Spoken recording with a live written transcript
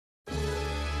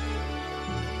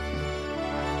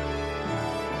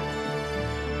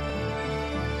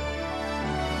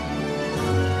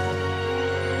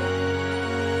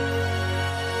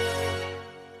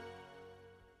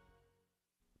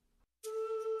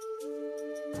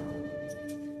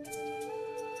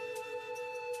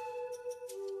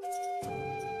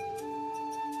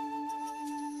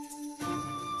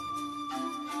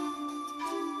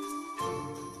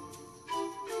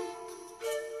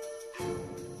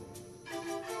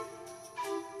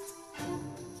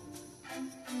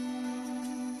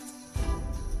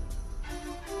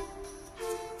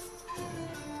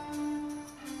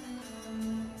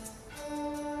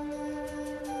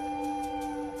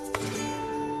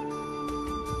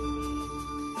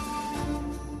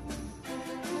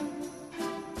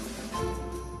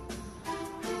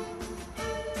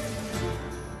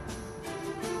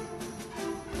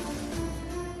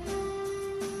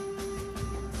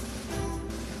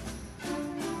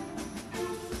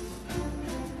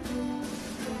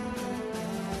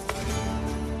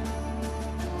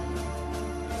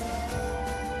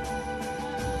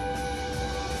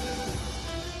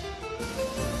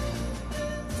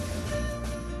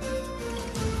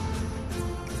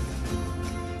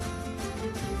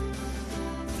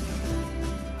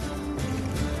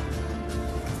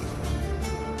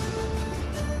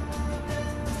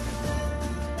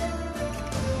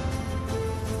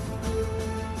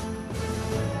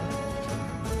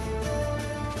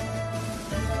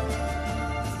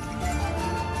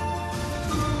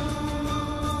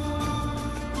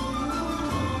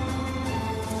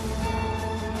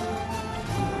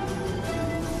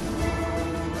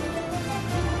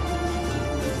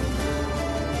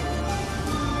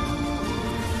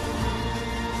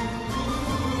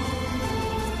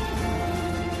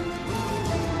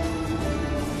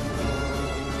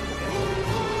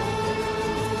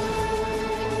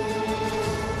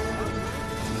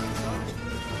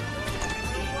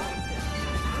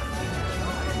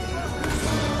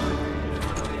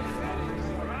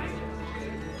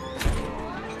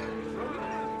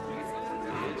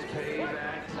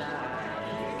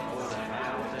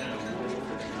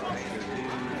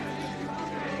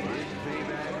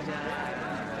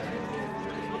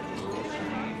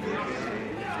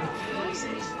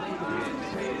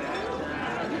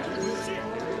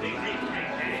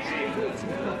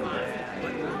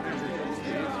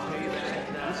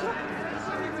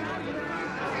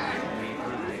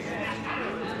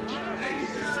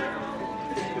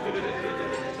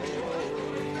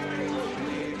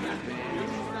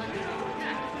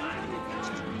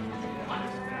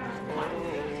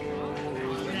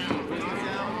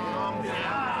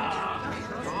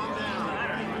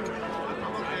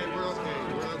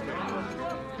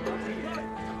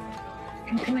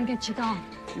Can I get you going?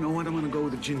 You know what? I'm gonna go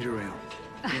with the ginger ale.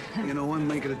 You know, I'm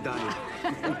making a diet.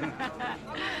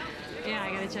 Yeah,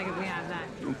 I gotta check if we have that.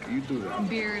 Okay, you do that.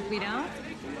 Beer if we don't?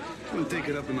 I'm gonna take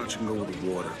it up a notch and go with the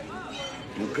water.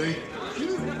 Okay?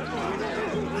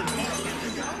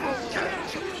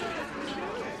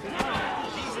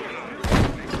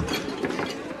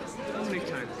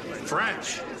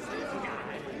 French!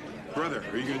 Brother,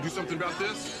 are you gonna do something about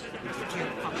this?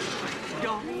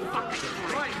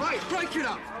 Right, break it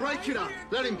up, break it up.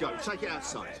 Let him go, take it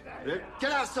outside.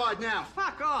 Get outside now.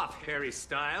 Fuck off, Harry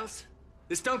Styles.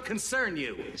 This don't concern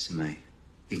you. Listen, mate,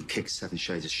 you can kick 7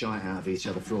 shades of shite out of each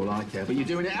other for all I care, but you're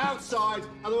doing it outside,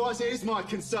 otherwise it is my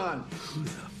concern. Who the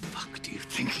fuck do you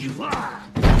think you are?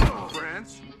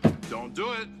 France, don't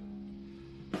do it.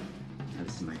 Now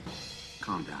listen, mate,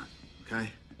 calm down, okay?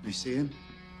 You see him?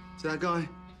 See that guy?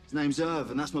 His name's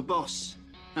Irv, and that's my boss.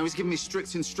 Now, he's giving me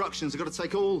strict instructions. I've got to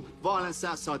take all violence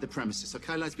outside the premises,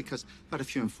 okay, lads? Because I've had a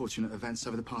few unfortunate events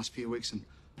over the past few weeks, and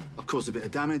I've caused a bit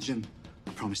of damage, and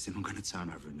I promised him I'm going to turn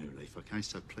over a new leaf, okay?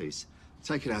 So please,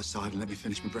 take it outside and let me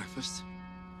finish my breakfast.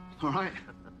 All right?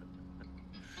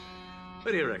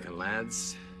 What do you reckon,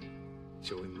 lads?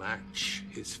 Shall we march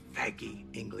his faggy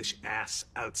English ass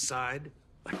outside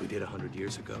like we did 100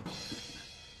 years ago?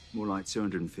 More like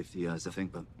 250 years, I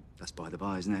think, but that's by the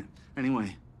by, isn't it?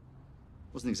 Anyway,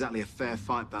 wasn't exactly a fair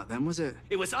fight back then, was it?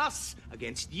 It was us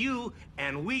against you,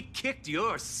 and we kicked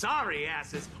your sorry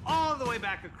asses all the way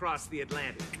back across the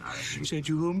Atlantic. Sent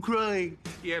you home crying,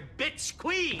 you bitch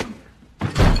queen! No,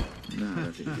 I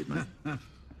don't think he did, mate.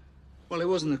 Well, it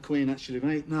wasn't a queen, actually,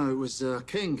 mate. No, it was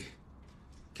King.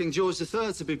 King George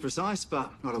III, to be precise,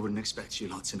 but well, I wouldn't expect you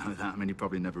lot to know that. I mean, you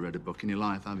probably never read a book in your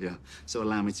life, have you? So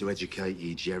allow me to educate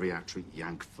you geriatric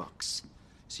yank fucks.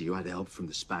 So you had help from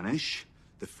the Spanish,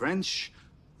 the French,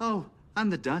 oh,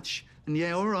 and the Dutch. And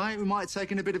yeah, all right, we might have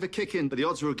taken a bit of a kicking, but the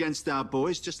odds were against our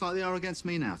boys, just like they are against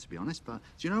me now, to be honest. But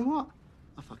do you know what?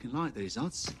 I fucking like these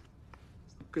odds.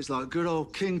 Because like good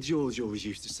old King George always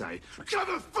used to say, "Come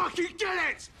and fucking get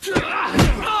it!"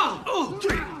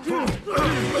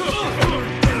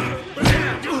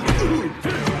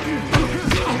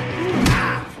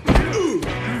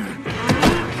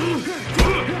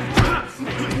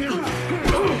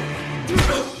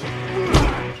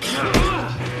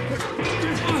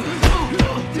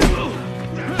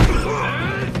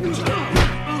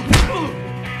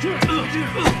 On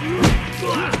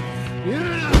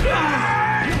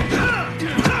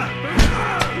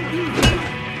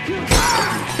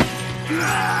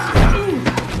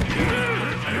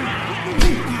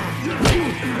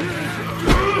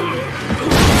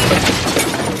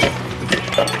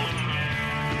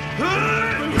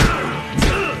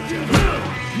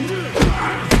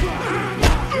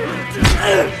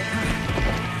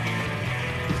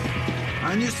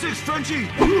your six, Frenchie!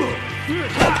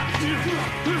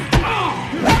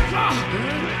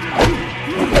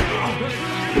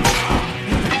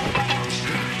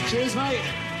 Cheers, mate.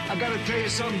 I gotta tell you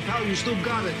something, pal. You still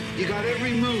got it. You got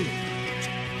every move.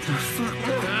 The fuck?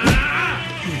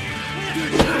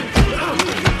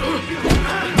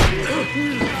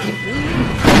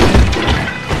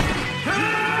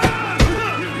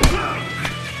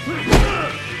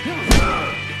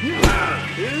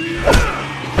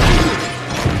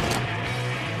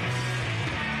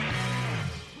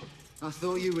 I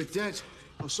thought you were dead.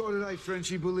 Oh, so did I,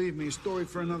 Frenchie. Believe me, a story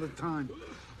for another time.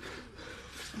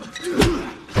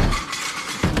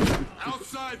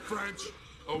 Outside, French.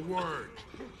 A word.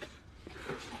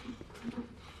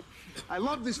 I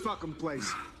love this fucking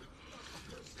place.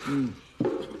 Don't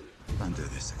do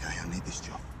this, okay? I need this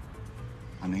job.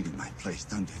 I need it, mate. Please,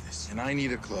 don't do this. And I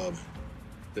need a club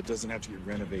that doesn't have to get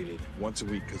renovated once a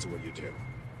week because of what you do.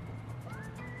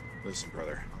 Listen,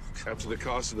 brother. After the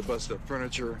cost of the busted up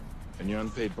furniture and your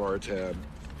unpaid bar tab,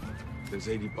 there's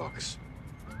 $80.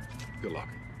 Good luck.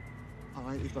 Oh,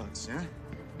 $80, yeah?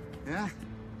 Yeah?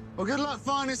 Well, good luck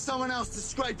finding someone else to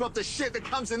scrape up the shit that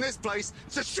comes in this place.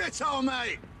 It's a shithole,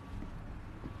 mate!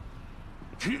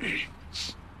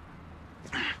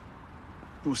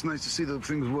 It was nice to see that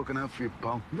things working out for you,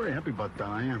 pal. I'm very happy about that,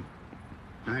 I am.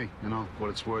 Hey, you know,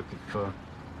 what it's worth, if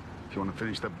you want to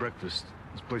finish that breakfast,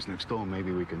 this place next door,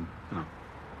 maybe we can, you know.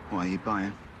 Why are you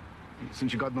buying?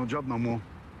 Since you got no job no more,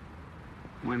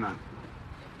 why not?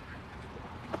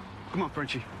 Come on,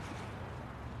 Frenchie.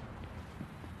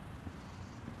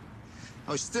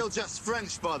 I was still just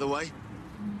French, by the way.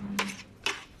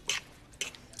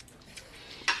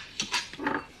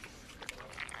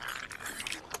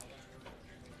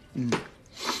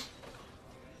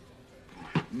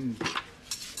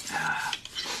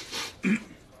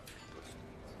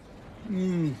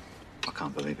 I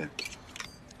can't believe it.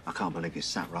 I can't believe you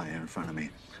sat right here in front of me.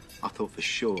 I thought for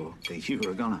sure that you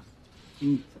were a goner.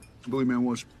 Believe me, I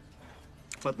was.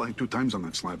 Flat like 2 times on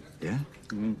that slab. Yeah?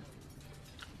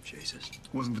 Jesus.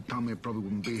 Wasn't for Tommy, I probably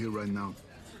wouldn't be here right now.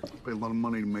 Paid a lot of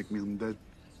money to make me undead.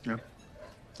 Yeah.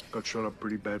 Got shot up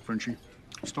pretty bad, Frenchie.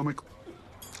 Stomach,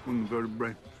 one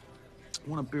vertebrae,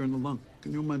 one up here in the lung.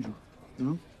 Can you imagine? You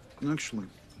know? And actually,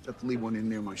 got to leave one in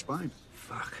near my spine.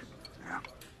 Fuck. Yeah.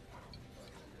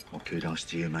 Well, kudos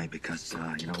to you, mate, because,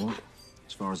 you know what?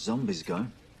 As far as zombies go,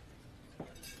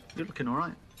 you're looking all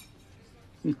right.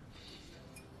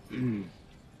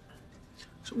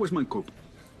 So where's my coat?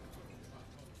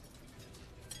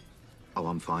 Oh,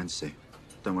 I'm fine, Sue.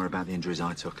 Don't worry about the injuries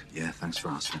I took. Yeah, thanks for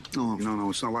asking. No,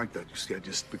 it's not like that.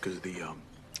 Just because of the,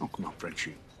 Oh, come on,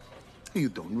 Frenchie. How you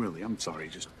doing, really? I'm sorry,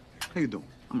 just... How you doing?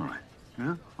 I'm all right.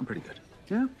 Yeah? I'm pretty good.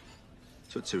 Yeah?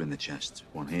 Took 2 in the chest.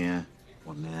 1 here,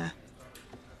 1 there.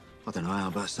 I don't know how,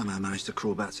 but somehow managed to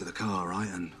crawl back to the car, right,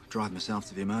 and drive myself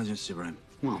to the emergency room.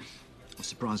 Well... I'm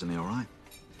surprisingly all right.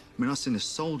 I mean, I seen a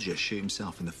soldier shoot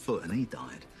himself in the foot and he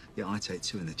died. Yet I take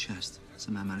 2 in the chest.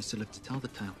 Somehow managed to live to tell the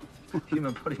tale.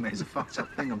 Human body, mate, is a fucked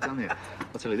up thing, I'm telling you.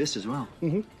 I'll tell you this as well.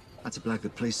 I had to blag the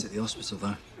police at the hospital,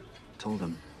 though. Told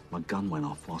them my gun went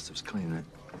off whilst I was cleaning it.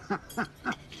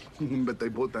 But they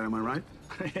bought that, am I right?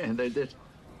 Yeah, they did.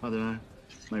 I don't know.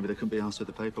 Maybe they couldn't be asked with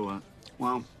the paperwork.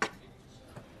 Well...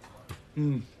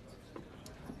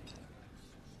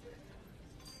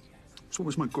 So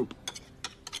where's my coat?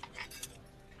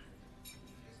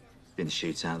 Didn't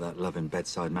shoot out that loving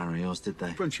bedside manner of yours, did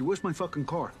they? Frenchie, where's my fucking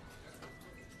car?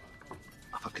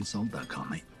 I fucking sold that car,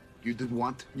 mate. You did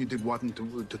what? You did what and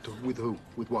with who?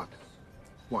 With what?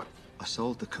 What? I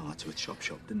sold the car to a chop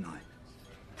shop, didn't I?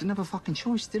 Didn't have a fucking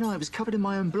choice, did I? It was covered in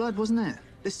my own blood, wasn't it?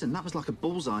 Listen, that was like a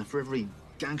bullseye for every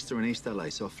gangster in East LA,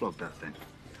 so I flogged that thing.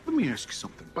 Let me ask you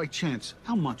something. By chance,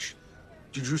 how much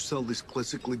did you sell this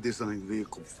classically designed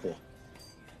vehicle for?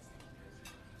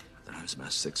 I don't know, it's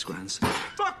about 6 grand.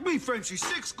 Fuck me, Frenchie.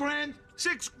 6 grand?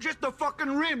 Just the fucking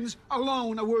rims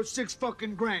alone are worth 6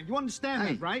 fucking grand. You understand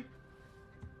Hey. that, right?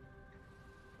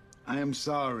 I am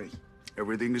sorry.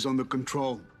 Everything is under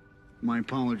control. My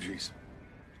apologies.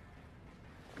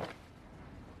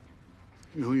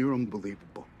 You know, you're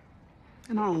unbelievable.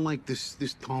 And I don't like this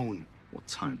tone. What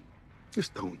tone? This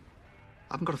tone.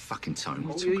 I haven't got a fucking tone.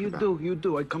 What Oh, are you yeah, talking about? you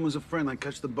do. I come as a friend. I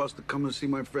catch the bus to come and see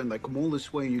my friend. I come all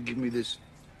this way and you give me this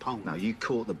tone. No, you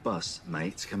caught the bus,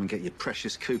 mate, to come and get your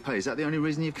precious coupe. Is that the only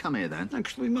reason you've come here, then?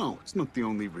 Actually, no. It's not the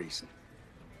only reason.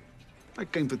 I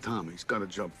came for Tommy. He's got a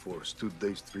job for us. 2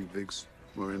 days, 3 gigs.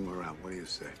 We're in, we're out. What do you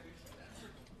say?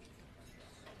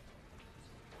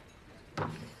 Are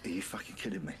you fucking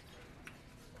kidding me?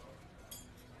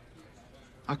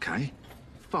 Okay.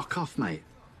 Fuck off, mate.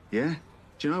 Yeah?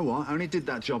 Do you know what? I only did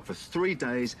that job for 3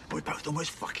 days, and we both almost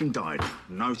fucking died.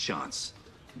 No chance.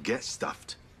 Get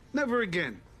stuffed. Never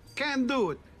again. Can't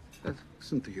do it.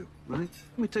 Listen to you, right?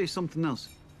 Let me tell you something else.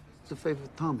 It's a favor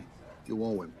for Tommy. You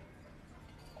owe him.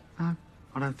 No,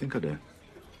 I don't think I do.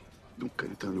 Okay,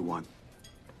 tell you what.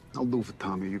 I'll do it for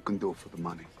Tommy. You can do it for the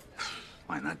money.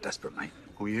 I ain't that desperate, mate.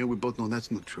 Oh, yeah? We both know that's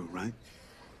not true, right?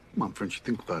 Come on, Frenchie,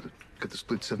 think about it. Get the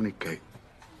split 70K.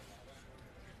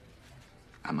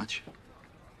 How much?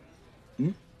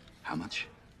 Hmm? How much?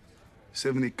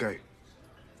 70K.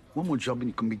 One more job and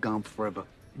you can be gone forever.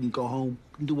 You can go home,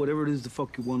 you can do whatever it is the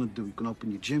fuck you want to do. You can open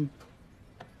your gym.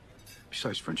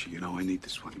 Besides, Frenchie, you know, I need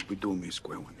this one. You'll be doing me a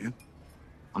square one, yeah?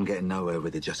 I'm getting nowhere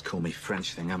with the just call me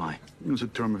French thing, am I? It's a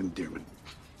term of endearment.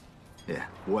 Yeah,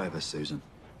 whatever, Susan.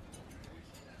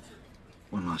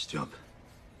 One last job.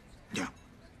 Yeah.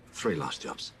 3 last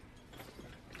jobs.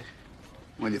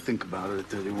 When you think about it, I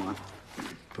tell you what.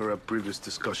 Per our previous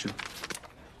discussion,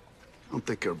 I'll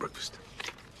take care of breakfast.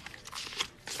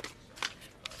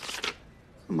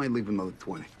 I might leave another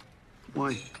 20.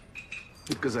 Why?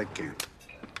 Because I can.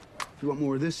 If you want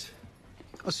more of this,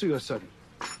 I'll see you outside.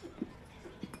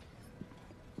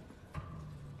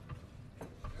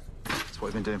 That's what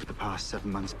we've been doing for the past 7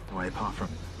 months, away apart from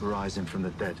rising from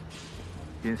the dead.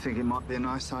 You didn't think it might be a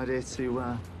nice idea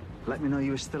to let me know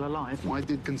you were still alive? Well, I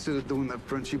did consider doing that,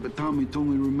 Frenchie, but Tommy told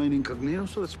me to remain incognito,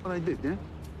 so that's what I did, yeah?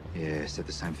 Yeah, said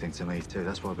the same thing to me, too.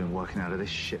 That's why I've been working out of this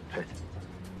shit pit.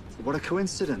 What a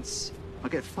coincidence. I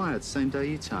get fired same day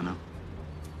you turn up.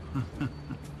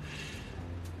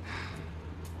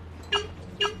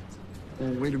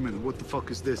 Oh, wait a minute. What the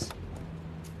fuck is this?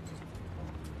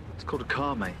 It's called a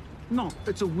car, mate. No,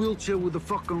 it's a wheelchair with a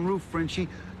fucking roof, Frenchie.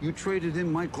 You traded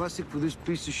in my classic for this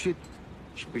piece of shit.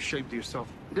 You should be ashamed of yourself.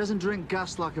 It doesn't drink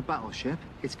gas like a battleship.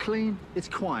 It's clean, it's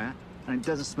quiet, and it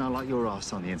doesn't smell like your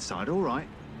ass on the inside, all right?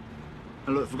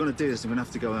 And look, if we're gonna do this, I'm gonna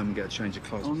have to go home and get a change of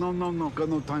clothes. Oh, no. Got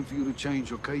no time for you to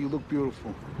change, okay? You look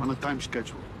beautiful. On a time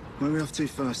schedule. Where are we off to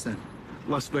first, then?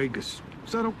 Las Vegas.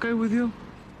 Is that okay with you?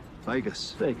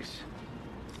 Vegas. Vegas.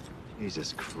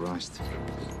 Jesus Christ.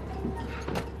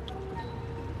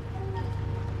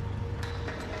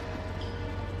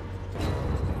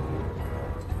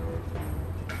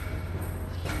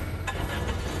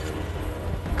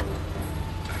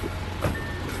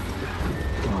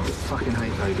 Oh, I fucking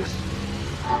hate Vegas.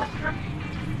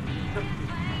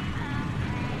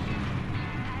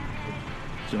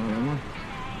 Do you like that one?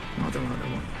 No, I don't like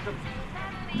that one.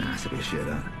 Nah, it's a bit of shit,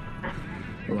 that.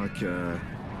 I like,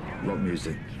 rock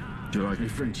music. Do you like Hey,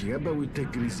 Frenchie, how about we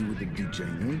take it easy with the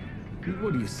DJing, eh?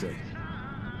 What do you say?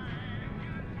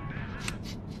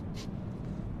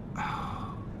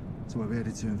 So where are we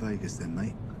headed to in Vegas then,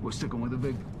 mate? We're sticking with the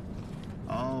Vig.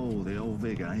 Oh, the old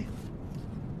Vig, eh?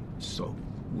 So,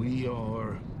 we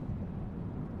are...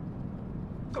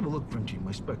 Have a look, Frenchie.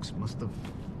 My specs must have...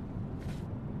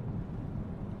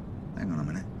 Hang on a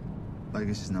minute.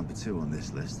 Vegas is number 2 on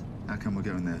this list. How come we're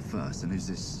going there first? And who's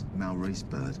this Maurice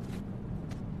bird?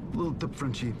 Little tip,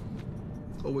 Frenchie.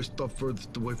 Always stop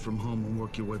furthest away from home and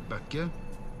work your way back, yeah?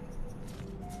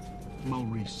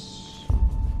 Maurice.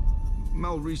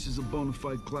 Maurice is a bona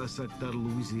fide class act out of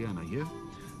Louisiana, yeah?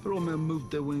 Their old man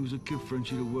moved there when he was a kid,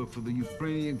 Frenchie, to work for the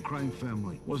Ukrainian crime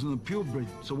family. Wasn't a purebred,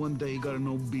 so one day he got an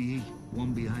OBE,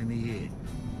 one behind the ear.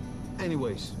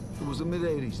 Anyways, it was the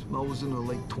mid-'80s. Mel was in her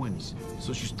late 20s,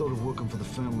 so she started working for the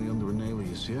family under an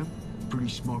alias, yeah? Pretty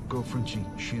smart girl, Frenchie.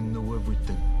 She knew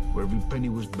everything. Where every penny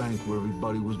was banked, where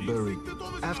everybody was buried.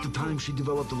 After time, she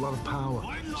developed a lot of power.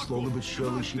 Slowly but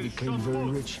surely, she became very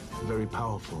rich, very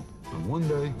powerful. And one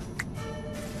day,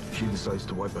 she decides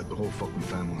to wipe out the whole fucking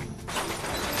family.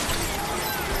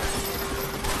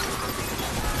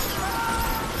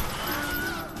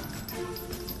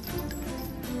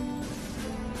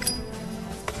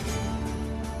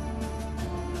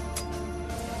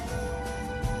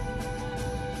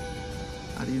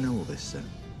 How do you know all this, sir?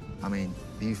 I mean,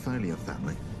 the Euphalion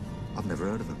family. I've never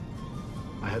heard of them.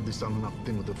 I had this on and off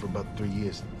thing with her for about 3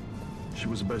 years. She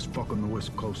was the best fuck on the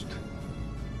West Coast.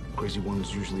 Crazy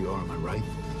ones usually are, am I right?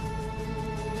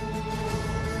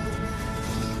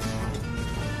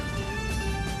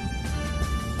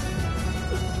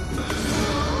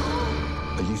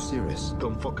 serious.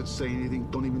 Don't fucking say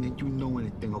anything. Don't even think you know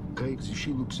anything, okay? Because if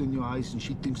she looks in your eyes and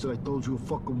she thinks that I told you a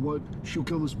fucking word, she'll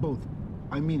kill us both.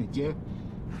 I mean it, yeah?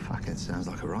 Fuck, it sounds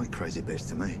like a right crazy bitch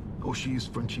to me. Oh, she is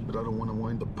Frenchie, but I don't want to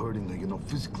wind up hurting her, you know,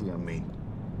 physically, I mean.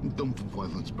 I'm done for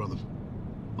violence, brother.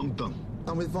 I'm done.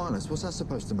 Done with violence? What's that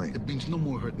supposed to mean? It means no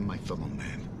more hurting my fellow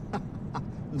man.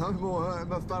 No more hurting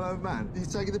my fellow man. You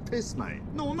taking the piss, mate?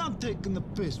 No, I'm not taking the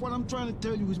piss. What I'm trying to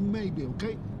tell you is maybe,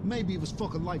 okay? Maybe it was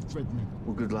fucking life-threatening.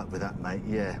 Well, good luck with that, mate.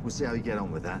 Yeah, we'll see how you get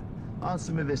on with that.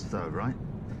 Answer me this, though, right?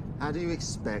 How do you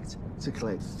expect to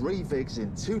collect 3 Vigs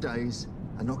in 2 days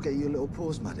and not get your little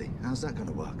paws muddy? How's that going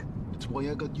to work? That's why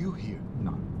I got you here.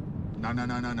 No. No.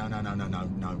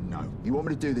 You want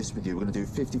me to do this with you? We're going to do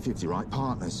 50-50, right?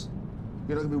 Partners.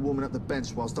 You're not going to be warming up the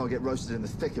bench whilst I get roasted in the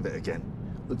thick of it again.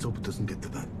 Let's hope it doesn't get to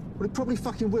that. Well, it probably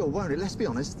fucking will, won't it? Let's be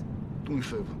honest. Do me a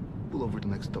favor. Pull over to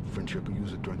the next stop, Friendship, and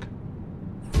use a drink.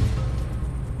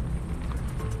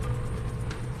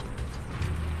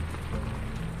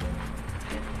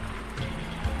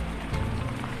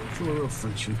 Fill her up,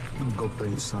 Friendship. And go play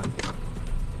inside.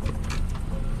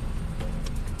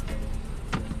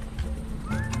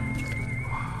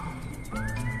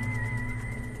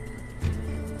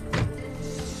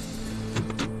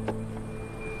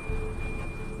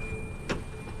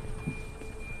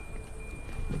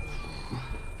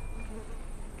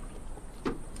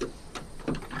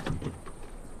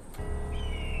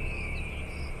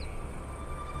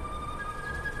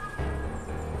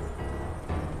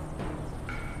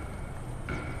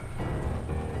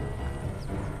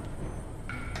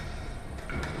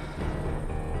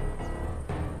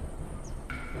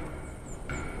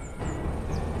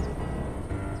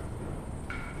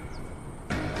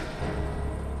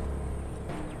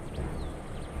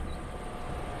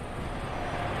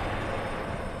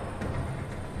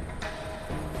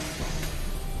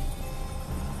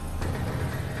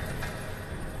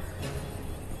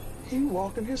 He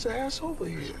walking his ass over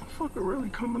here. Fucker really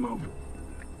coming over.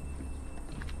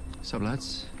 What's up,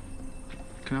 lads?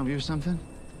 Can I help you with something?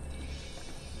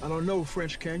 I don't know,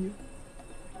 French, can you?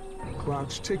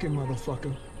 Clock's ticking,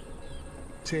 motherfucker.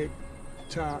 Tick,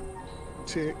 tock,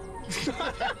 tick.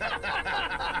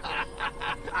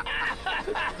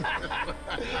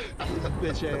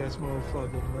 Bitch ass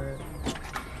motherfucker, man.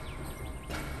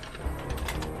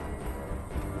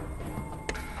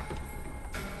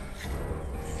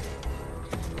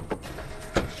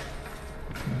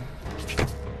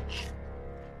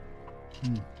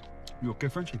 You okay,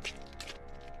 Frenchie?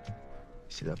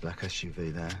 See that black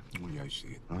SUV there? Oh, yeah, I see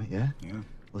it. Right, yeah? Yeah.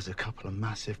 There's a couple of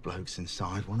massive blokes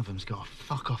inside. One of them's got a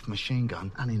fuck-off machine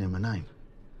gun and he knew my name.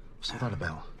 What's that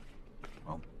about?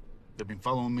 Well, they've been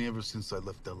following me ever since I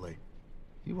left L.A.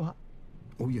 You what?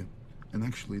 Oh, yeah. And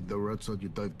actually, they were outside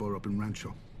your dive bar up in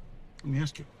Rancho. Let me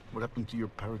ask you, what happened to your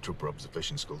paratrooper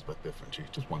observation skills back there, Frenchie?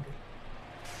 Just wondering.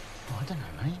 Oh, I don't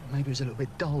know, mate. Maybe it was a little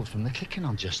bit dulled from the kicking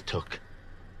I just took.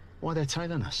 Why they're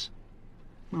tailing us?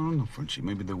 No, Frenchie.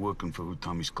 Maybe they're working for who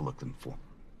Tommy's collecting for.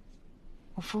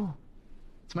 What for?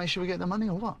 To make sure we get the money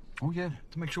or what? Oh, yeah.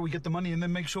 To make sure we get the money and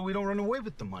then make sure we don't run away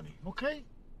with the money, okay?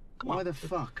 Come Why on. the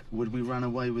fuck would we run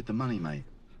away with the money, mate?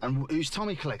 And who's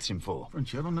Tommy collecting for?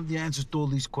 Frenchie, I don't have the answers to all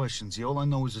these questions. Yeah, all I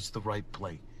know is it's the right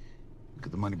play.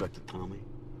 Get the money back to Tommy,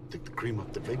 take the cream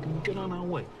off the Vic, and get on our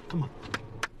way. Come on.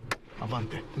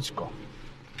 Avante. Let's go.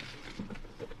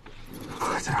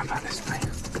 I don't know about this, mate.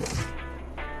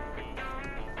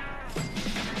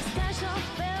 Special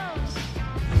bills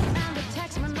and the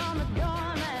taxman on the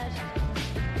doormat.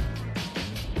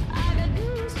 I got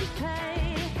dues to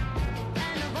pay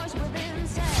and a voice within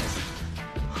says,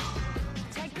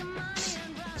 take the money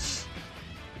and run.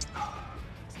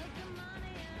 Take the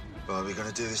money and run. Well, are we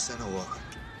gonna do this then or what?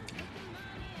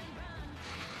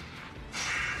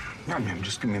 Yeah, man,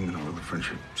 just give me a minute, little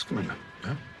Frenchie. Just give me a minute,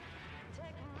 yeah?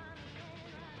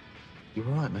 You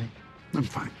all right, mate? I'm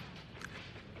fine.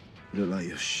 You look like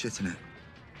you're shitting it.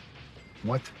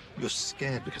 What? You're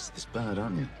scared because of this bird,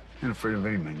 aren't you? I ain't afraid of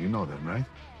any man. You know that, right?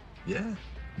 Yeah.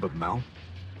 But Mel,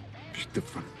 she's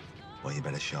different. Well, you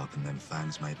better sharpen them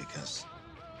fangs, mate, because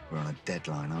we're on a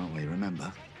deadline, aren't we?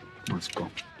 Remember? Let's go.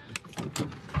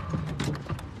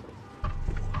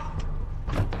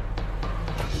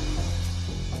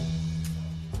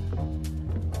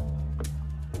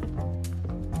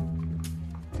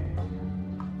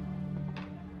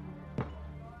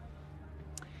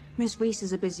 Miss Reese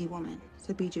is a busy woman,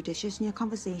 so be judicious in your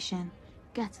conversation.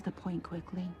 Get to the point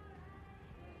quickly.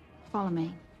 Follow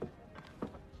me.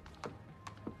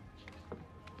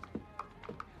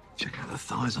 Check out the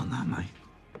thighs on that, mate.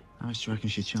 How much do you reckon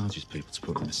she charges people to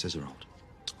put in a scissor hold?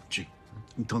 Gee,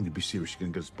 I'm telling you, be serious. You're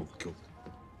gonna get us both killed.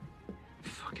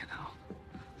 Fucking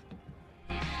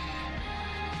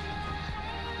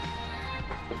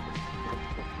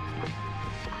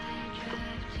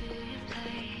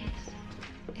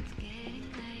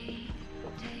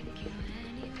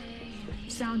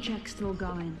sound check's still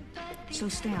going, so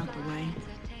stay out the way.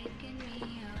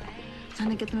 Time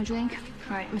to get them a drink?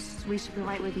 All right, Mrs. Reese will be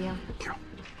right with you. Yeah.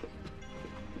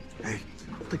 Hey,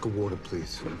 I'll take a water,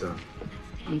 please. And,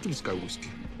 give this guy whiskey.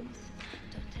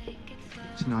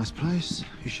 It's a nice place.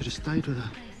 You should have stayed with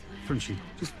her. Frenchie,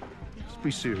 just be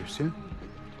serious, yeah?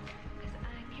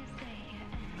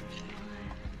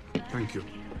 Thank you.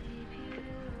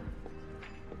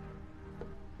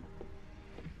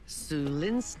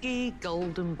 Zulinski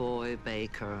Golden Boy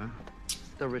Baker.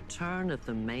 The return of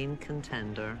the main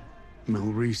contender. Mel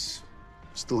Reese,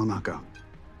 still a knockout.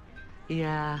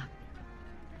 Yeah.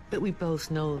 But we both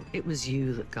know it was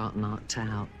you that got knocked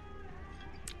out.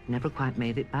 Never quite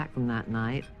made it back from that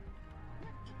night.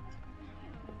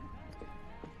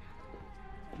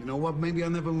 You know what? Maybe I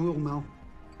never will, Mel.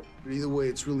 But either way,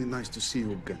 it's really nice to see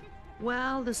you again.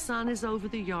 Well, the sun is over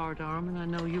the yardarm, and I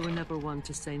know you were never one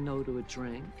to say no to a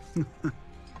drink.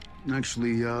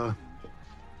 Actually,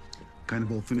 kind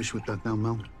of all finished with that now,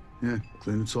 Mel. Yeah,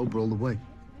 clean and sober all the way.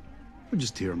 We're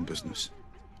just here on business.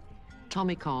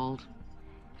 Tommy called.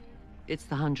 It's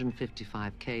the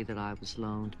 155K that I was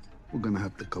loaned. We're gonna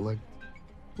have to collect.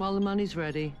 Well, the money's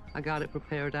ready. I got it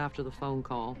prepared after the phone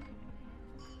call.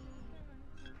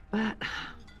 But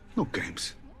No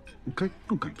games, okay?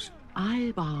 No games.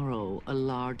 I borrow a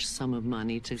large sum of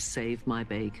money to save my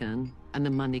bacon, and the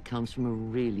money comes from a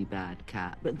really bad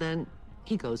cat. But then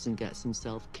he goes and gets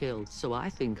himself killed, so I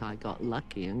think I got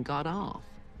lucky and got off.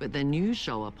 But then you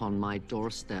show up on my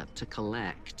doorstep to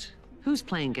collect. Who's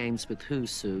playing games with who,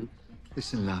 Sue?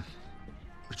 Listen, love.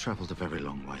 We've travelled a very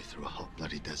long way through a hot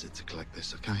bloody desert to collect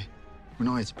this, okay? We're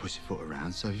not here to pussyfoot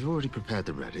around, so if you've already prepared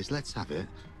the readies, let's have it.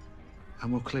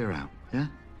 And we'll clear out, yeah?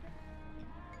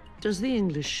 Does the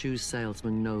English shoe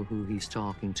salesman know who he's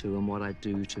talking to and what I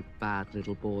do to bad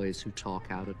little boys who talk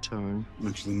out of turn?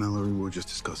 Actually, Mallory, we were just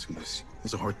discussing this.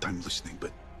 There's a hard time listening,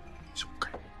 but it's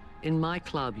okay. In my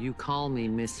club, you call me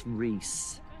Miss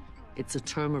Reese. It's a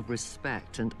term of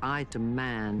respect, and I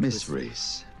demand... Miss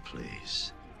Reese,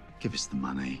 please. Give us the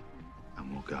money,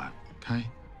 and we'll go, okay?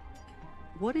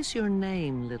 What is your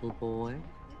name, little boy?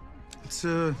 It's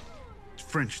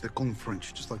French. They call him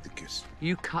French, just like the kiss.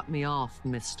 You cut me off,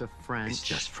 Mr. French. It's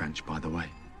just French, by the way.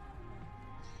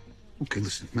 Okay,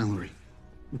 listen, Mallory.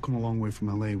 We've come a long way from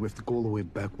L.A. We have to go all the way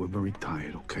back. We're very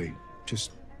tired, okay?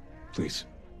 Just, please.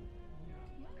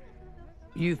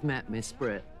 You've met Miss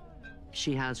Britt.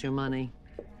 She has your money.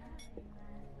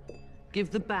 Give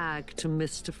the bag to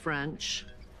Mr. French.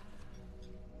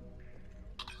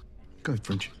 Go ahead,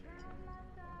 French.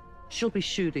 She'll be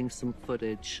shooting some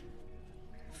footage.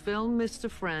 Film Mr.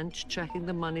 French, checking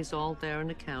the money's all there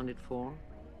and accounted for.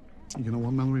 You know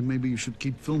what, Mallory? Maybe you should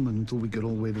keep filming until we get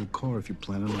all the way to the car if you're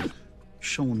planning on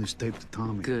showing this tape to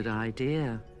Tommy. Good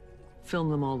idea. Film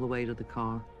them all the way to the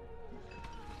car.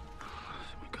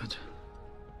 Good.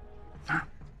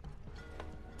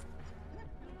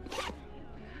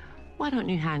 Why don't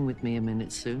you hang with me a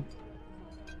minute, Sue?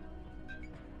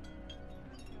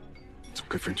 It's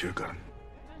okay, French. You got it.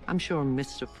 I'm sure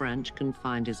Mr. French can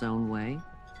find his own way.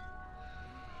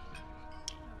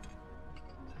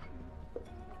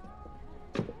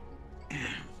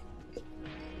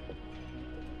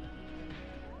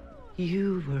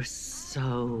 You were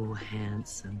so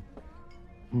handsome.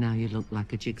 Now you look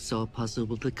like a jigsaw puzzle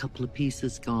with a couple of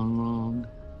pieces gone wrong.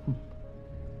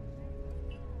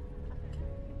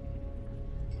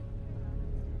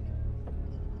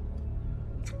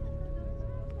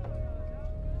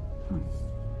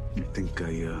 I think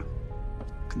I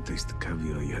can taste the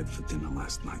caviar you had for dinner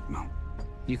last night, Mel.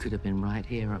 You could have been right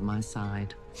here at my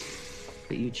side.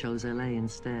 But you chose LA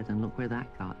instead, and look where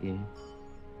that got you.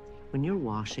 When you're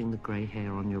washing the gray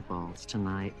hair on your balls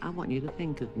tonight, I want you to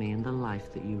think of me and the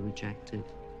life that you rejected.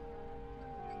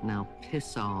 Now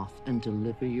piss off and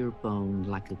deliver your bone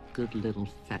like a good little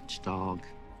fetch dog.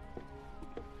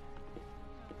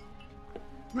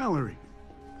 Mallory.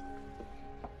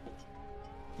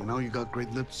 You know, you got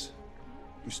great lips.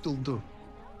 You still do.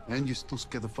 And you still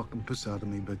scare the fucking piss out of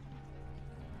me, but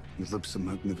your lips are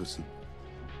magnificent.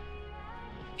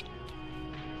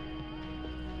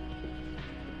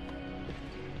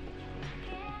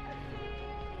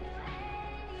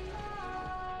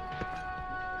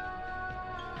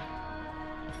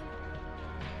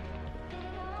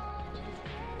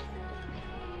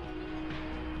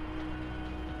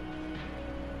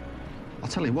 I'll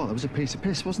tell you what, that was a piece of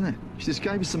piss, wasn't it? She just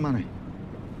gave us some money.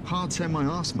 Hard send my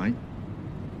ass, mate.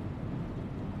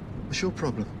 What's your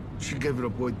problem? She gave it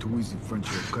up way too easy,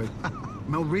 Frenchie, okay?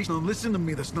 Mel Reese, now listen to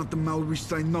me. That's not the Mel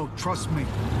Reese I know. Trust me.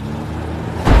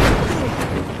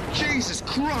 Jesus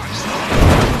Christ!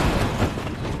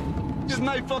 Didn't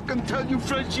I fucking tell you,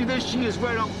 Frenchie, that she is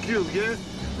right on cue, yeah?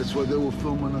 That's why they were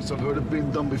filming us. I've heard it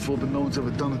being done before, but no one's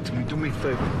ever done it to me. Do me a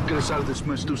favor. Get us out of this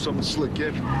mess. Do something slick,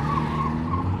 yeah?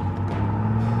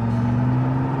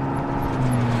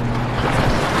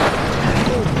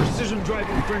 Precision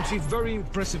driving, Frenchie. Very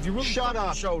impressive. You really Shut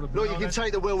up. showed it. Look, you can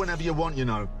take the wheel whenever you want, you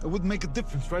know. It wouldn't make a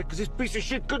difference, right? Because this piece of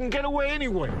shit couldn't get away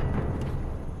anyway.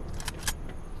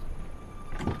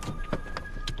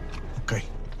 Okay.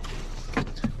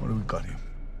 What do we got here?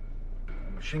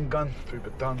 A machine gun, 3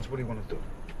 batons. What do you want to do?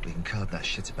 We can curb that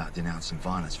shit about denouncing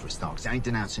violence for a start, 'cause it ain't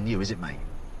denouncing you, is it, mate?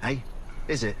 Hey?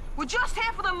 Is it? We're just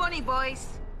here for the money,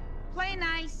 boys. Play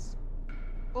nice.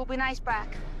 We'll be nice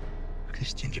back. Look at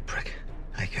this ginger prick.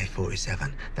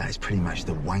 AK-47. That is pretty much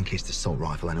the wankiest assault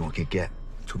rifle anyone could get.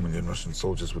 2 million Russian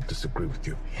soldiers would disagree with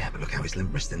you. Yeah, but look how he's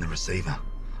limp-wristing the receiver.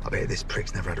 I bet this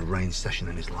prick's never had a range session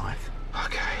in his life.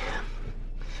 Okay.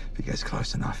 If he gets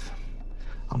close enough,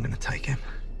 I'm gonna take him.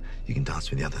 You can dance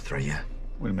with the other 3, yeah?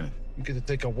 Wait a minute. You get to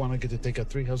take out 1, I get to take out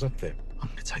 3. How's that fair? I'm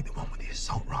gonna take the one with the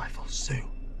assault rifle, Sue.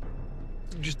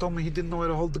 You just told me he didn't know how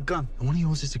to hold the gun. And one of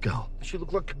yours is a girl. Does she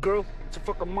look like a girl? It's a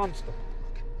fucking monster.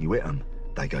 You hit them,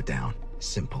 they go down.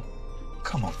 Simple.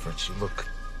 Come on, Frenchie, look.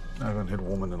 I haven't hit a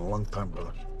woman in a long time,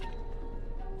 brother.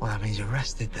 Well, that means you're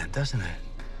rested then, doesn't it?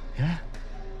 Yeah?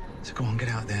 So go on, get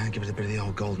out there and give us a bit of the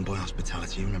old golden boy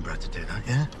hospitality. You remember how to do that,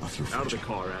 yeah? Out of the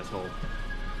car, asshole.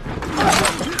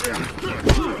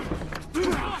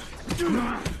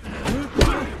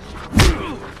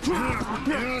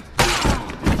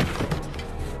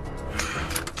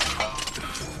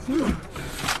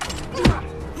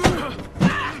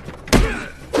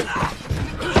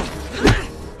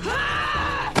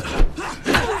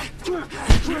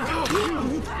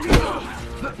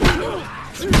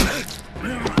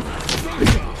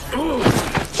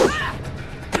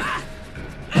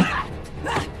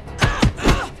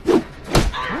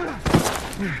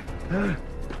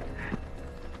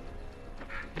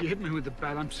 You hit me with the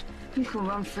bat. You can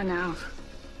run for now.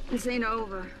 This ain't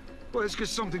over. Well, let's get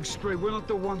something straight. We're not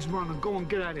the ones running. Go and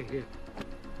get out of here.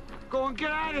 Go and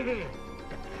get out of here.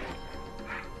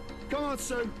 Come on,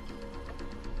 Sue.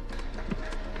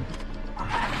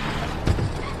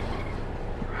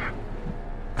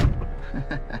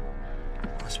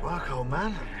 Nice work, old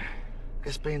man.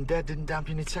 Guess being dead didn't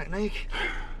dampen your technique.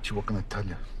 Gee, what can I tell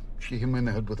you? She hit me in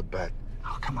the head with a bat.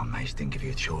 Oh, come on, mate. She didn't give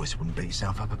you a choice. Wouldn't beat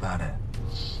yourself up about it.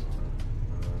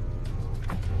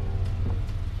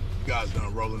 Guys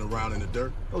done rolling around in the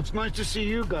dirt. Oh, it's nice to see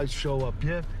you guys show up,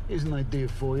 yeah? Here's an idea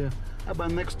for you. How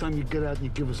about next time you get out and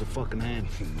you give us a fucking hand?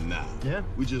 Nah. Yeah?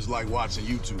 We just like watching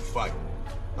you two fight.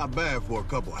 Not bad for a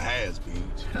couple of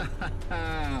has-beens.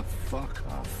 Fuck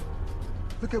off.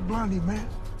 Look at Blondie, man.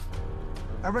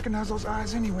 I recognize those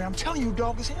eyes anyway. I'm telling you,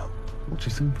 dog, it's him. What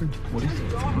you think, French? What do you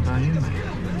think about you, mate?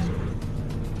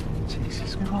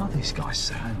 Jesus, who are these guys,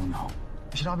 sir? I don't know.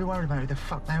 Should I be worried about who the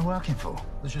fuck they're working for?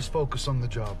 Let's just focus on the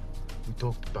job. We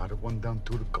talked about it. 1 down,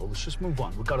 2 to go. Let's just move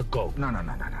on. We gotta go. No.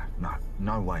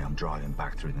 No way I'm driving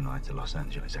back through the night to Los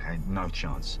Angeles, okay? No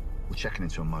chance. We're checking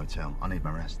into a motel. I need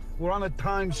my rest. We're on a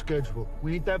time schedule.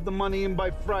 We need to have the money in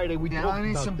by Friday. We Yeah, talked I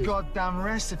need about some this. goddamn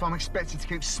rest if I'm expected to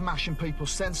keep smashing people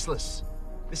senseless.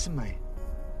 Listen, mate.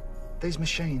 These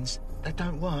machines, they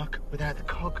don't work without the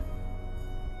cog.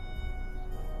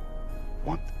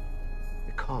 What?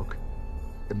 The cog.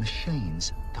 The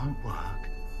machines don't work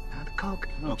without the cog.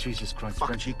 Oh, Jesus Christ, Fuck.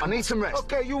 Frenchie. I need some rest.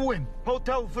 Okay, you win.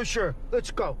 Hotel for sure.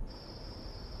 Let's go.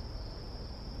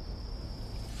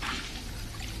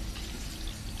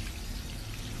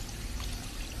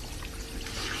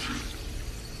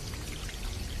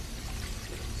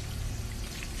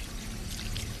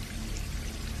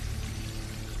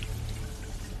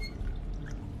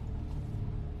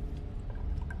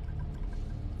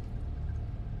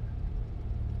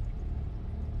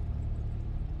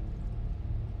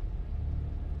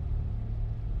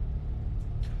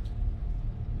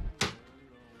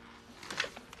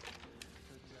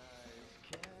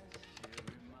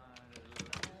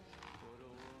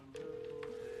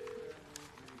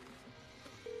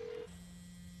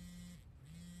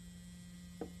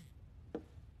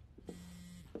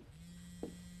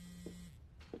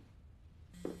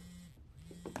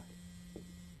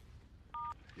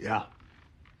 Yeah.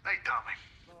 Hey, Tommy.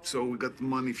 So we got the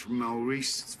money from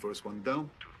Maurice. It's first one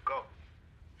down, 2 to go.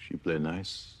 She play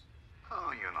nice.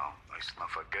 Oh, you know, nice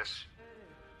enough, I guess.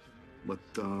 But,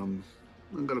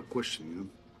 I got a question, you know.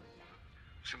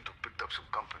 Seem to have picked up some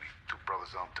company. 2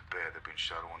 brothers armed to bear. They've been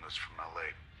shadowing us from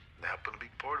L.A. They happen to be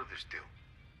part of this deal.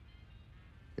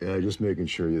 Yeah, just making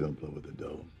sure you don't blow with the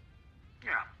dough.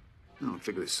 Yeah. No, I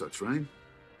figured as such, right?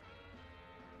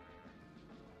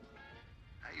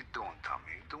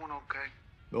 doing okay?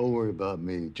 Don't worry about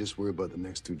me. Just worry about the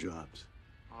next 2 jobs.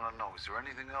 Well, I don't know. Is there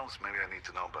anything else maybe I need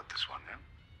to know about this one, yeah?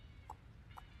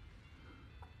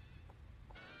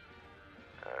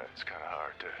 It's kind of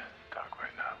hard to talk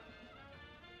right now.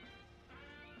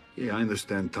 Yeah, I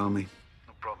understand, Tommy.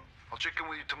 No problem. I'll check in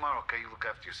with you tomorrow, okay? You look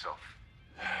after yourself.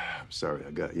 I'm sorry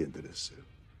I got you into this.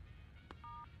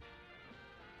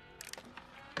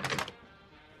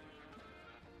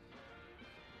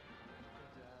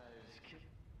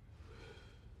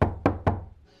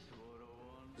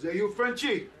 Is that you,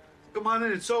 Frenchie? Come on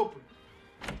in, it's open.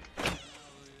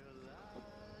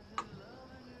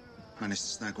 Managed to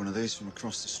snag one of these from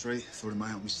across the street. Thought it might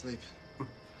help me sleep.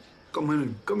 Come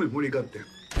in. Come in. What do you got there?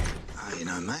 You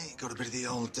know, mate, got a bit of the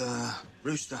old,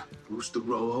 rooster. Rooster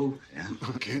Rojo? Yeah.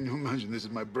 Can you imagine? This is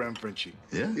my brand, Frenchie.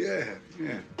 Yeah?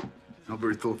 Yeah. How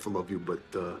very thoughtful of you, but,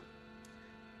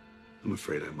 I'm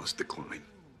afraid I must decline.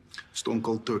 Stone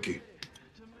cold turkey.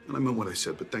 And I meant what I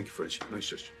said, but thank you, Frenchie. Nice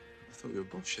gesture. I thought you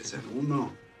were bullshitting. Oh,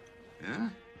 no. Yeah?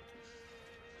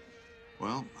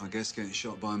 Well, I guess getting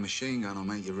shot by a machine gun will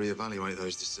make you reevaluate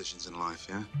those decisions in life,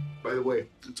 yeah? By the way,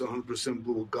 it's 100%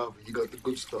 blue agave. You got the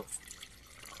good stuff.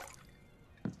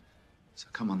 So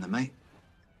come on then, mate.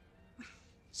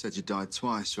 Said you died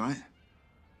twice, right?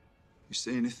 You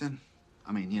see anything?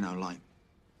 I mean, you know, like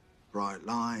bright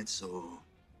lights or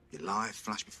your life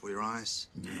flash before your eyes?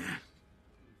 Yeah.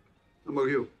 How about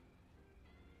you?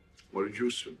 What did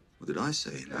you see? What did I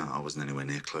see? No, I wasn't anywhere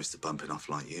near close to bumping off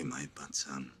like you, mate, but,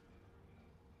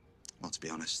 well, to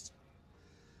be honest,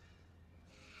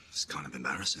 it's kind of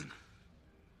embarrassing.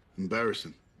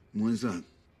 Embarrassing? When's that?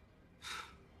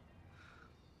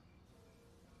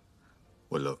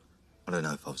 Well, look, I don't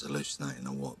know if I was hallucinating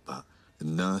or what, but the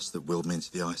nurse that wheeled me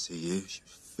into the ICU, she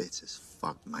was fit as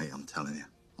fuck, mate, I'm telling you.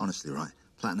 Honestly, right?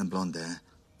 Platinum blonde hair,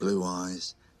 blue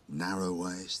eyes, narrow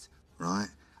waist, right?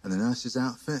 And the nurse's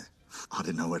outfit, I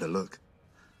didn't know where to look.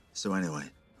 So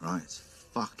anyway, right, it's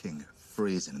fucking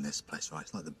freezing in this place, right?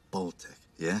 It's like the Baltic,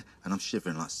 yeah? And I'm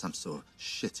shivering like some sort of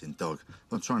shitting dog.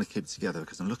 But I'm trying to keep it together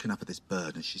because I'm looking up at this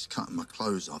bird and she's cutting my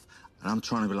clothes off. And I'm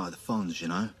trying to be like the Fonz, you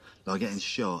know? Like getting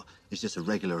shot is just a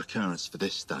regular occurrence for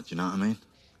this stud, you know what I mean?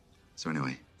 So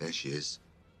anyway, there she is.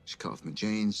 She cut off my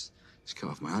jeans, she cut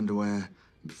off my underwear.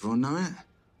 And before I know it,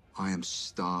 I am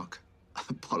stark,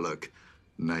 bollock,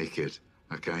 naked,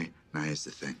 okay? Now here's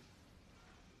the thing.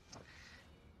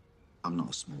 I'm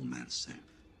not a small man, Sue,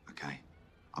 okay?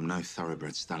 I'm no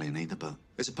thoroughbred stallion either, but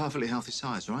it's a perfectly healthy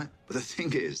size, right? But the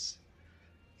thing is,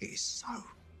 it is so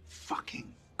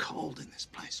fucking cold in this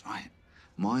place, right?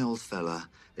 My old fella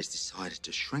has decided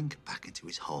to shrink back into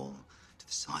his hole to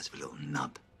the size of a little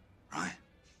nub, right?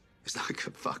 It's like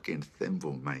a fucking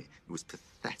thimble, mate. It was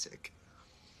pathetic.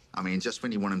 I mean, just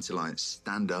when you want him to, like,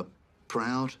 stand up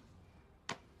proud,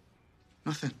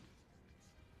 nothing.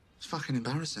 It's fucking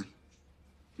embarrassing.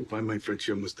 If I may,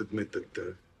 Frenchie, I must admit that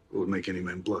it would make any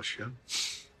man blush,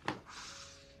 yeah?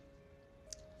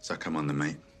 So come on then,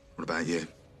 mate. What about you?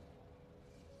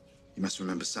 You must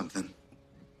remember something.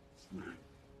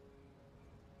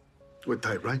 We're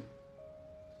tight, right?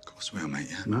 Of course we are, mate,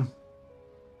 yeah? No?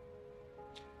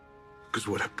 Because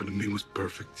what happened to me was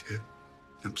perfect, yeah?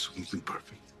 Absolutely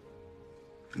perfect.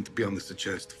 And to be honest, the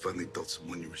chance to finally tell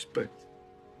someone you respect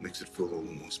makes it feel all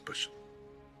the more special.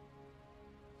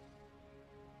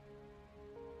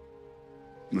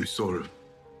 I saw her,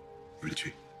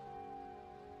 Richie.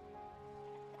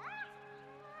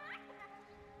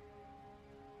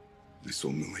 I saw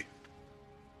Millie.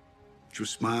 She was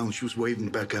smiling, she was waving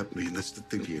back at me, and that's the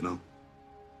thing, you know?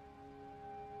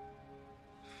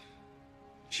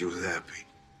 She was happy.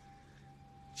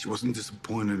 She wasn't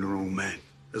disappointed in her own man,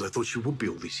 as I thought she would be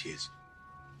all these years.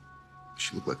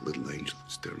 She looked like a little angel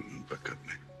staring back at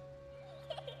me.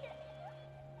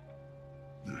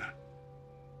 Yeah.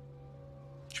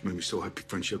 She made me so happy,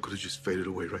 Frenchie, I could have just faded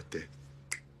away right there.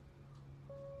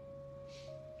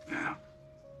 Yeah.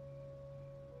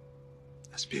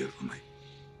 That's beautiful, mate.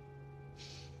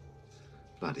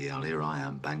 Bloody hell, here I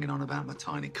am banging on about my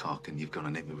tiny cock, and you've gone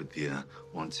and hit me with the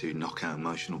 1-2 knockout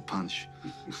emotional punch.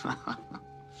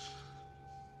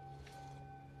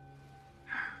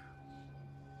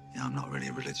 Yeah, I'm not really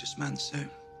a religious man, Sue.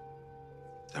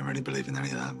 Don't really believe in any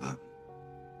of that, but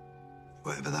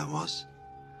whatever that was,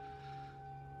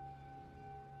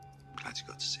 I'm glad you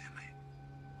got to see it, mate.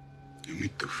 Yeah, me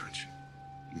too, Frenchie.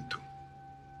 Me too.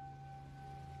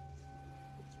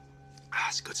 Ah,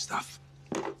 it's good stuff.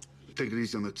 Take it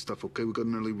easy on that stuff, okay? We got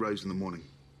an early rise in the morning.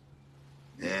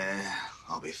 Yeah,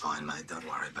 I'll be fine, mate. Don't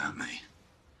worry about me.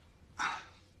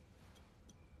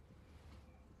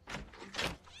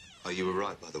 Oh, you were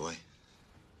right, by the way.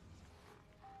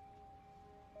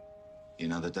 You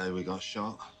know the day we got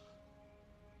shot?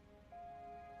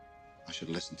 I should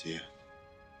listen to you.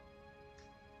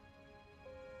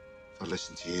 If I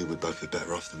listened to you, we'd both be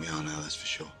better off than we are now, that's for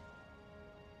sure.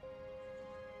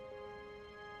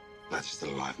 Glad you're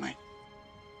still alive, mate.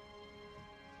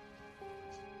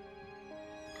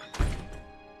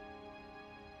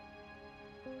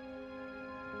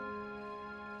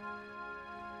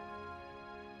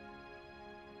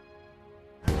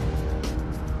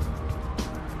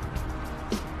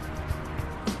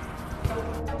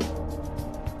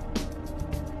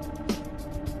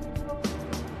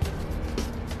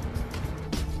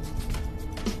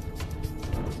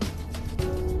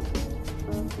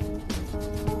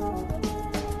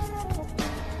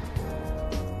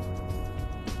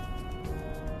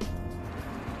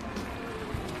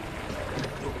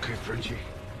 Okay, Frenchie.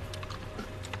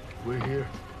 We're here.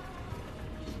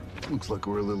 Looks like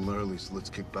we're a little early, so let's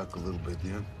kick back a little bit,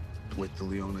 yeah? Wait till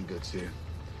Leona gets here.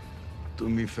 Do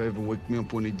me a favor, wake me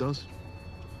up when he does.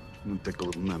 I'm gonna take a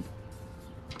little nap.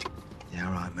 Yeah,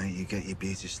 all right, mate. You get your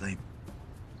beauty sleep.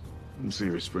 I'm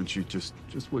serious, Frenchie. Just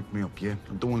wake me up, yeah?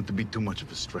 I don't want it to be too much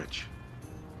of a stretch.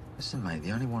 Listen, mate,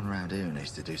 the only one around here who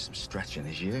needs to do some stretching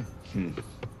is you.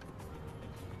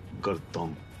 Got a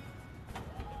thumb.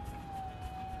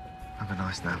 Have a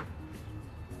nice nap.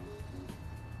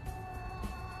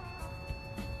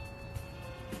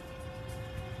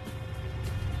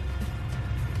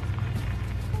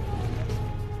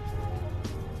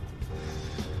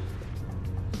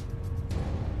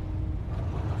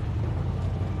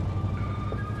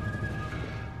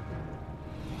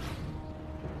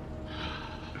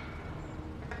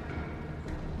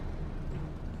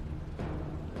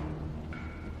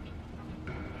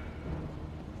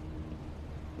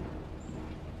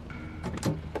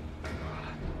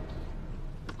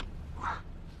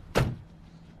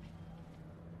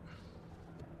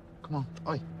 Come on,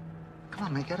 oi. Come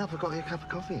on, mate, get up. I've got you a cup of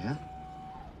coffee, yeah?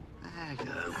 There you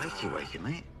go. Wakey,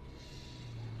 mate.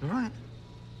 You all right?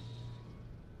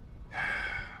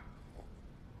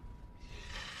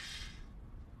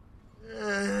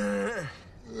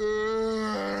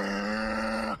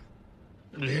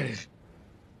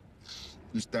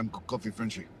 This damn good coffee,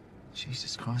 Frenchie.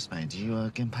 Jesus Christ, mate. Do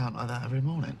you gimp out like that every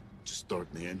morning? Just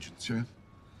starting the engines, yeah?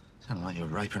 Sounded like you were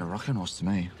raping a rocking horse to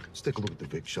me. Let's take a look at the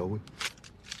Vic, shall we?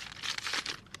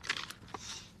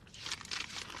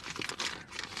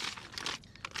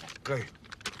 Okay.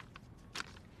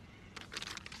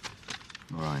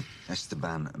 All right.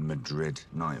 Esteban, Madrid,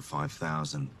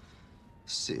 95,000.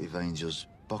 City of Angels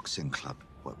Boxing Club.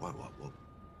 What?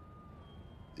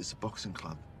 It's a boxing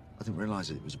club. I didn't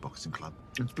realize it was a boxing club.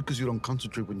 It's because you don't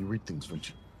concentrate when you read things,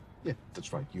 Frenchie. Yeah,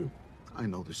 that's right, you. I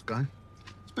know this guy.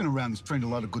 He's been around, he's trained a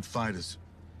lot of good fighters.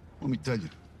 Let me tell you,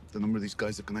 the number of these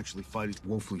guys that can actually fight is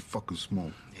woefully fucking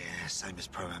small. Yeah, same as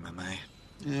pro MMA.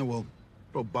 Yeah, well,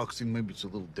 pro boxing, maybe it's a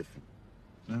little different.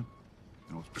 Yeah? You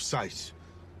know, it's precise.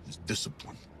 There's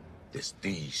discipline. There's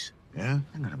these. Yeah?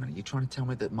 Hang on a minute. You trying to tell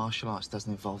me that martial arts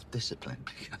doesn't involve discipline?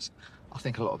 Because I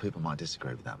think a lot of people might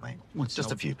disagree with that, mate.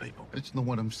 Just a few people. It's not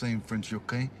what I'm saying, Frenchie,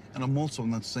 okay? And I'm also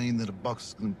not saying that a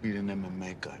boxer's gonna beat an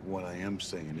MMA guy. What I am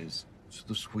saying is, it's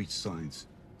the sweet science.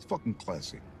 It's fucking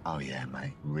classy. Oh, yeah,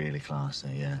 mate. Really classy,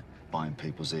 yeah. Buying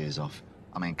people's ears off.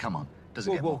 I mean, come on. Does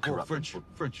it get more corrupt?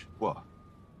 French. What?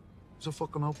 Is it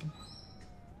fucking open?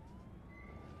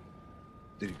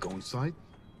 Did he go inside?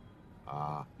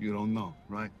 You don't know,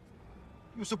 right?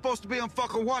 You're supposed to be on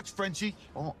fucking watch, Frenchie.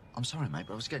 Oh, I'm sorry, mate,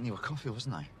 but I was getting you a coffee,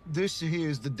 wasn't I? This here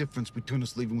is the difference between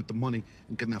us leaving with the money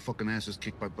and getting our fucking asses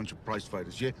kicked by a bunch of prize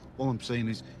fighters, yeah? All I'm saying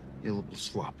is, you're a little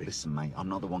sloppy. Listen, mate, I'm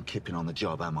not the one kipping on the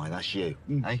job, am I? That's you,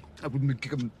 eh? I wouldn't be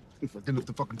kicking if I didn't have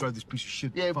to fucking drive this piece of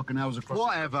shit fucking hours across.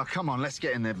 Whatever, come on, let's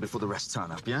get in there before the rest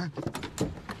turn up, yeah?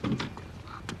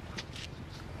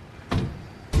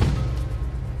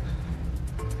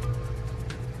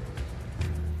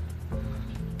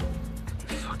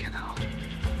 Fucking hell.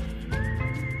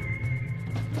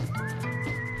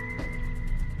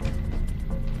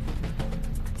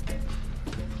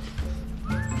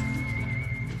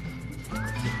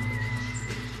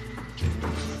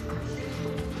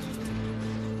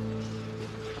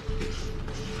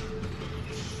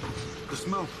 The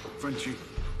smell, Frenchie.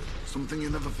 Something you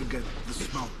never forget, the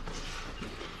smell.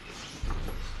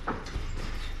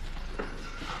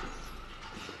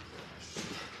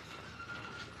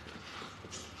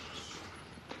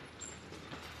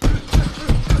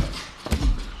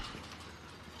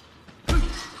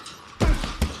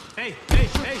 Hey,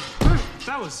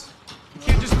 fellas, you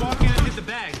can't just walk in and hit the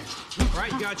bag. All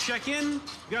right, you gotta check in, you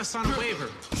gotta sign a waiver.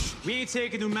 We ain't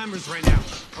taking new members right now.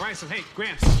 All right, so hey,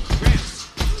 Gramps,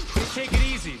 take it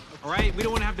easy, all right? We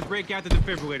don't want to have to break out the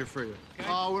defibrillator for you. Okay?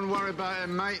 Oh, I wouldn't worry about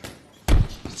him, mate.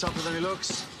 He's tougher than he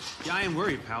looks. Yeah, I ain't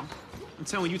worried, pal. I'm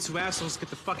telling you two assholes to get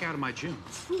the fuck out of my gym.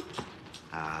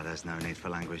 Ah, there's no need for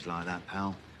language like that,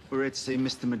 pal. We're here to see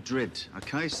Mr. Madrid,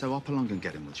 okay? So hop along and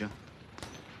get him, would you?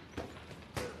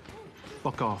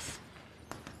 Fuck off.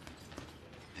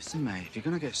 Listen, mate, if you're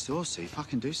gonna get saucy,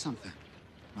 fucking do something,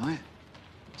 right?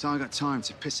 So I got time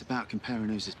to piss about comparing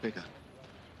whose is bigger.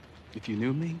 If you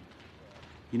knew me,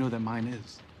 you know that mine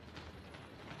is.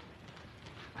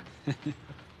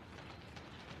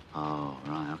 Oh,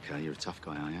 right, okay. You're a tough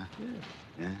guy, are you? Yeah.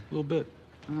 Yeah? A little bit.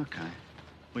 Okay.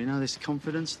 Well, you know this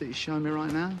confidence that you're showing me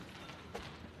right now?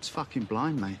 It's fucking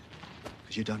blind, mate.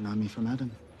 Because you don't know me from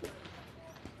Adam.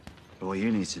 But what you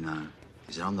need to know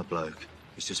is that I'm the bloke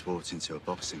who's just walked into a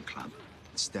boxing club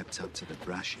and stepped up to the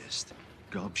brashest,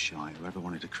 gobshite who ever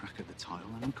wanted to crack at the title,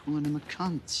 and I'm calling him a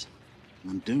cunt.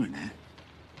 And I'm doing it in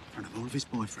front of all of his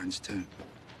boyfriends, too.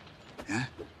 Yeah?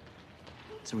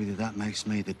 So either that makes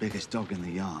me the biggest dog in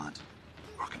the yard,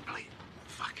 or a complete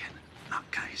fucking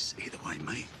nutcase. Either way,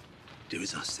 mate, do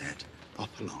as I said. Hop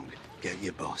along, get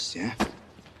your boss, yeah?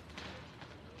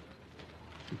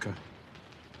 Okay.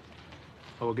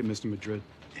 I'll go get Mr. Madrid.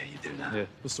 Yeah, you do that. Yeah,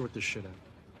 we'll sort this shit out.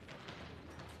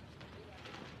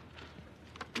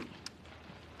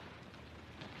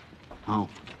 Oh,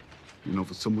 you know,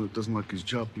 for someone that doesn't like his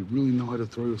job, you really know how to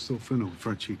throw yourself in, old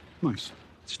Frenchie. Nice.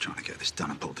 Just trying to get this done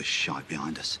and pull this shite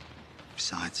behind us.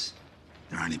 Besides,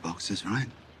 they're only boxers, right?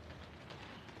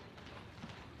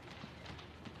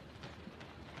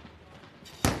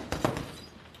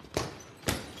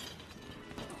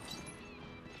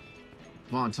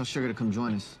 Vaughn, tell Sugar to come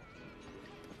join us.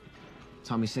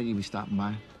 Tommy said you'd be stopping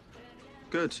by.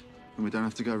 Good. And we don't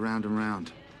have to go round and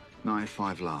round.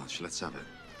 95 large. Let's have it.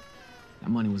 That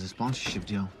money was a sponsorship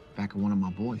deal back of one of my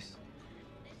boys.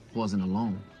 It wasn't a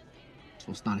loan,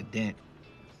 so it's not a debt.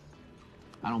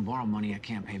 I don't borrow money I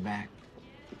can't pay back.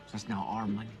 That's now our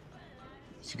money.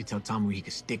 So you can tell Tommy where he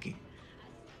can stick it.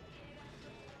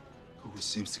 Always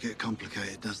seems to get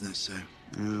complicated, doesn't it, Sue?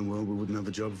 Yeah, well, we wouldn't have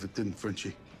a job if it didn't,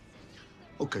 Frenchie.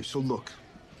 Okay, so look,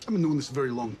 I've been doing this a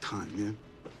very long time, yeah?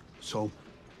 So?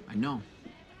 I know.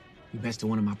 You bested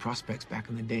one of my prospects back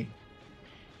in the day.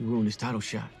 You ruined his title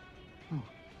shot. Oh,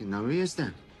 you know who he is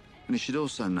then? And he should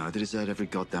also know that he's heard every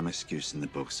goddamn excuse in the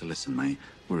book. So listen, mate,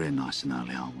 we're here nice and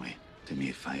early, aren't we? Do me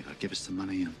a favor, give us the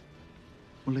money and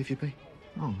we'll leave you be.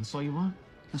 Oh, that's all you want?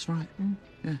 That's right.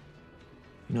 Yeah. You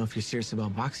know, if you're serious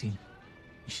about boxing,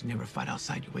 you should never fight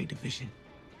outside your weight division.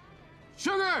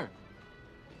 Sugar!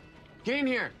 Get in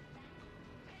here.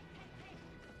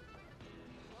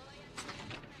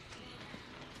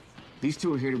 These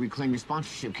two are here to reclaim your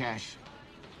sponsorship cash.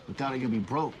 Without it, you'll be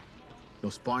broke. No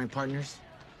sparring partners,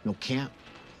 no camp,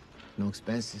 no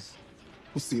expenses.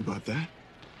 We'll see about that.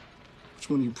 Which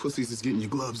one of you pussies is getting your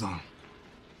gloves on?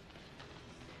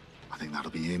 I think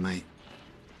that'll be you, mate.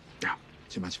 Yeah.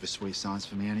 Too much of a sweet science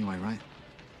for me anyway, right?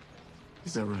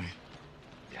 Is that right?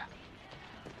 Yeah.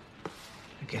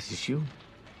 I guess it's you.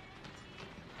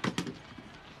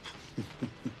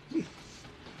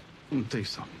 I'm gonna tell you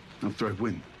something. After I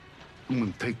win, I'm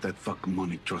gonna take that fucking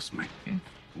money, trust me. Yeah.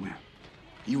 Win.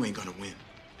 You ain't gonna win.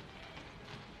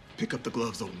 Pick up the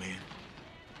gloves, old man.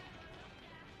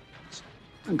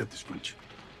 I got this, French.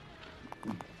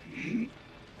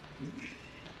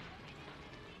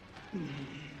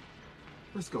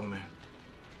 Let's go, man.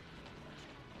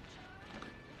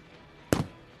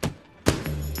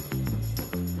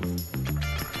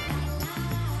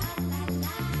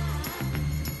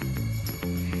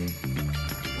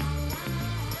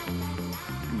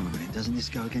 Doesn't this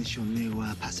go against your new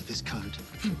pacifist code?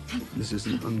 This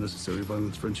isn't unnecessary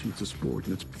violence, Frenchie. It's a sport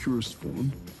in its purest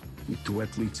form, with two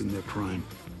athletes in their prime.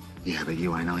 Yeah, but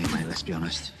you ain't, are you, mate? Let's be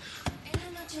honest.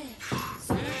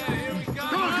 Come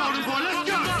on, Golden Boy, let's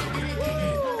go!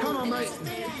 Come on, mate.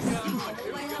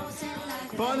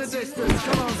 Find the distance,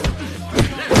 come on.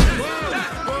 Whoa!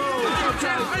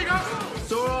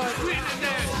 It's all right.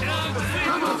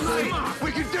 Come on, mate. We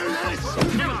can do this.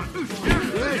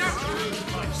 Yes.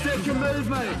 Stick and move,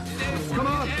 mate. Come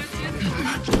on.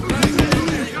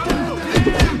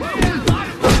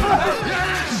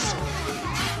 Yes!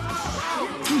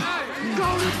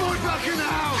 Golden Boy back in the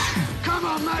house. Come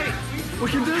on, mate. We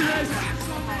can do this.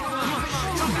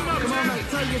 Come on, mate.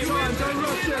 Take your time. Don't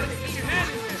rush it.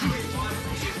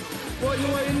 What are you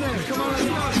waiting there? Come on, let's go.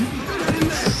 Get in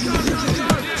there.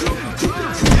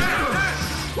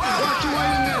 What you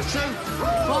waiting there, son?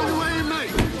 Find your way in,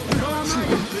 mate. Come on,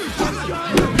 mate.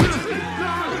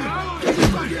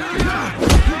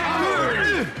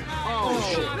 Oh,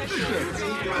 shit.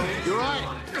 You all right?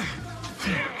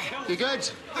 good?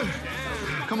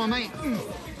 Come on, mate.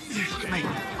 Look at me.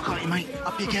 I got you, mate.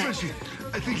 Up you get. Frenchie,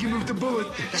 I think you moved the bullet.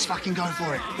 Let's fucking go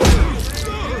for it.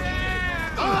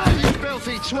 Oh, you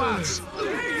filthy twats! What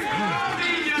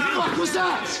the fuck was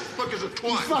that? Fuck is a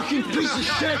twat. You fucking piece of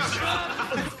shit!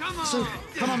 So,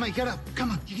 come on, mate, get up.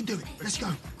 Come on, you can do it. Let's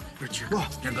go. Richard,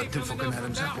 What? you got 2 fucking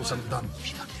Adam's apples, I'm done.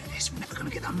 If you don't do this, we're never gonna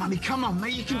get that money. Come on,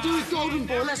 mate, you can do it, golden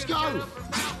boy. Let's go.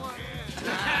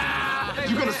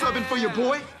 You gonna sub in for your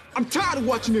boy? I'm tired of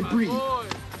watching him breathe.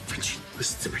 Frenchie,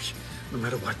 listen to me. No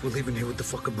matter what, we're leaving here with the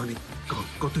fucking money.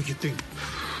 Go do your thing.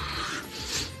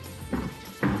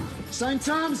 Same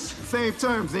terms? Same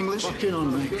terms, English. Fucking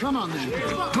on, mate. Come on, then.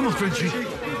 Come on, Frenchie.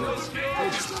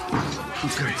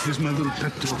 Okay, here's my little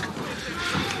pep talk.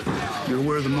 You're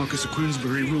aware of the Marcus of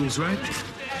Queensberry rules, right?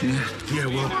 Yeah? Yeah,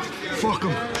 well, fuck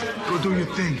him. Go do your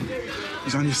thing.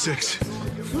 He's on your 6.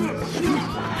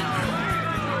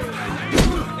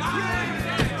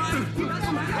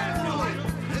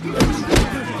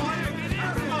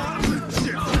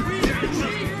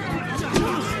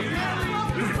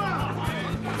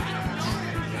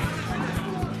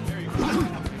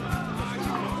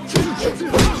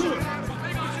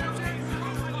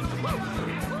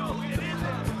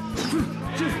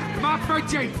 My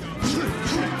Frenchie!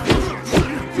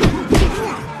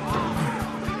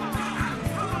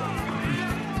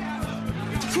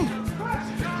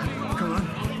 Come on.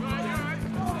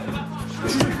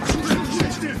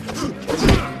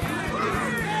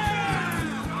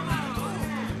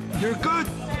 You're good.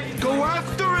 Go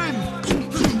after him.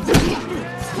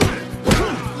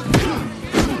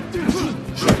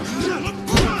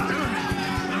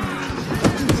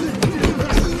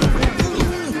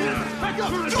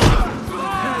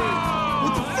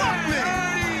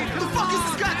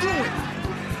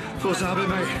 What's happening,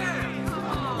 mate?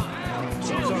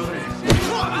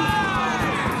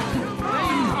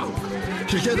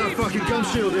 Just get that fucking gun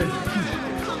shield in.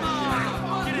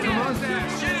 Come on.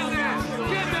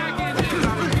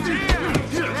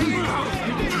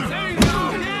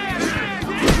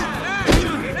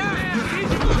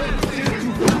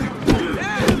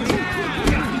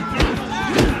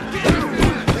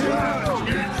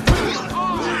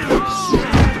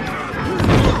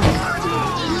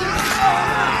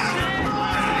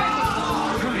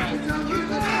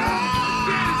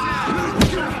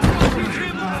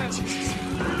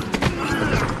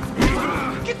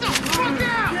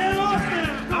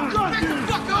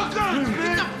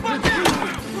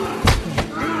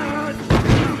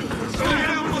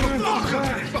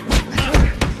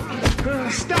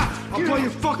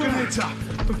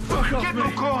 Fuck off, Get no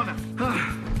corner.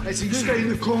 I see you stay in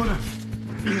the corner.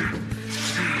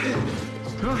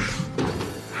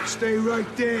 Stay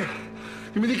right there.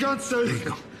 Give me the gun, sir. There you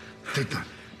go. Take that.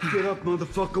 Get up,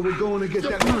 motherfucker. We're going to get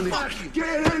that money.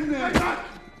 Get in there.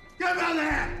 Get out of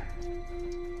there!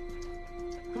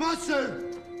 Come on, sir.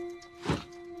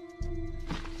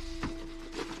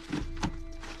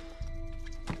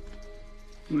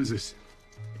 What is this?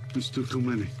 There's too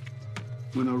many.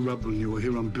 We're not robbing you. We're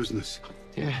here on business.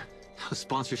 Yeah,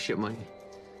 sponsorship money.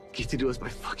 Gifted to us by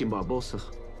fucking Barbosa.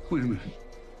 Wait a minute.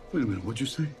 Wait a minute. What'd you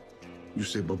say? You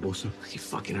say Barbosa? He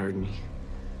fucking heard me.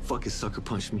 Fucking sucker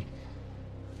punched me.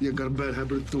 Yeah, got a bad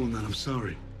habit of doing that. I'm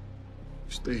sorry.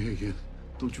 Stay here, kid.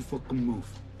 Don't you fucking move.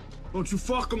 Don't you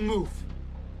fucking move.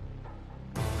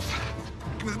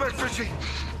 Give me the bag, Frenchie.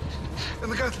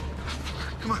 And the gun.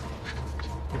 Come on.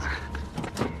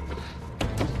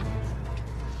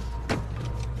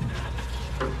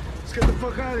 Let's get the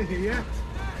fuck out of here, yeah?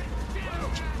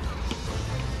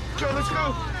 Joe, let's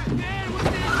go.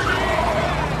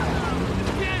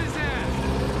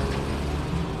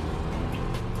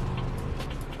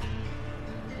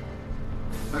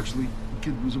 Actually, the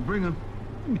kid was a bringer.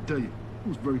 Let me tell you, it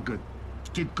was very good.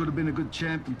 The kid could have been a good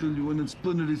champ until you went and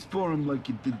splintered his forearm like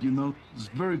you did, you know? It was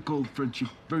very cold, Frenchie,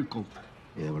 very cold.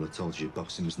 Yeah, well, I told you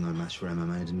boxing was no match for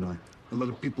MMA, didn't I? A lot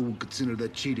of people will consider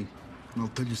that cheating. And I'll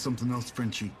tell you something else,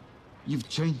 Frenchie. You've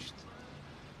changed.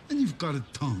 And you've got a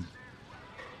tongue.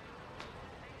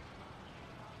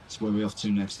 So where are we off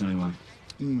to next, anyway?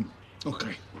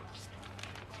 Okay.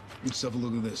 Let's have a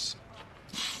look at this.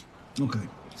 Okay.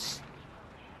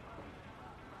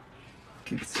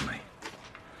 Give it to me.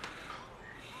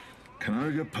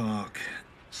 Canoga Park,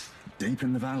 deep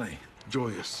in the valley.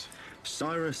 Joyous.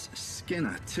 Cyrus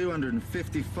Skinner,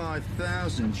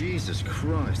 255,000. Jesus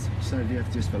Christ. So did you have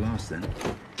to do this for last, then?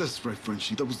 That's right,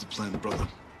 Frenchie. That was the plan, brother.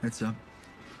 Heads up.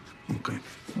 Okay.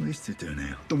 What are these two doing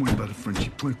now? Don't worry about it,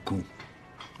 Frenchie. Play it cool.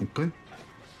 Okay?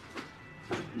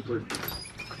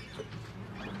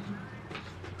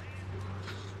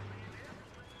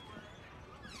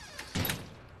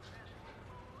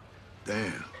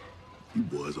 Damn, you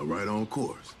boys are right on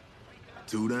course.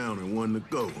 2 down and 1 to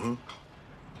go, huh?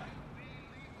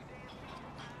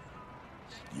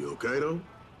 You okay, though?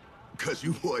 Because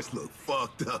you boys look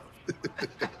fucked up.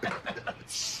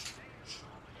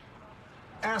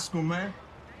 Ask him, man.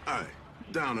 All right,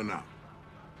 down and out.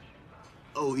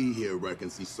 OE here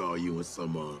reckons he saw you in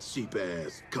some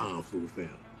cheap-ass kung fu film.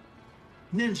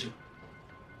 Ninja.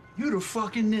 You the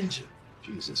fucking ninja.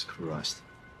 Jesus Christ.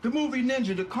 The movie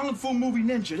Ninja, the kung fu movie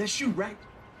Ninja. That's you, right?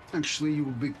 Actually, you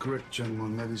will be correct,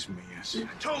 gentlemen. That is me, yes. I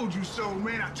told you so,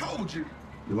 man. I told you.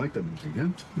 You like that movie, yeah?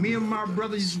 Me and my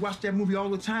brother used to watch that movie all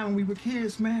the time when we were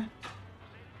kids, man.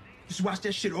 Used to watch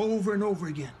that shit over and over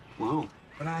again. Wow.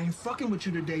 But I ain't fucking with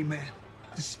you today, man.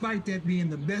 Despite that being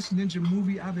the best ninja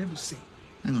movie I've ever seen.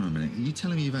 Hang on a minute. Are you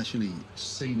telling me you've actually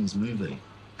seen this movie?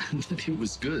 And that it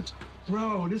was good?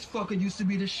 Bro, this fucker used to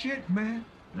be the shit, man.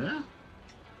 Yeah?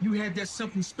 You had that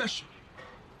something special.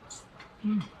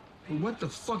 But what the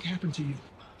fuck happened to you?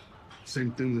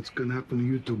 Same thing that's gonna happen to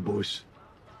you two boys.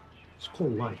 It's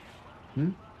called life.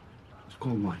 It's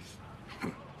called life.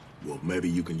 Well, maybe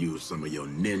you can use some of your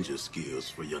ninja skills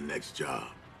for your next job.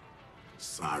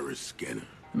 Cyrus Skinner.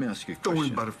 Let me ask you a question. Don't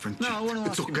worry about it, Frenchie. No, I want to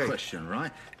It's ask you okay. a question,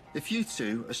 right? If you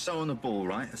two are so on the ball,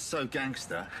 right, are so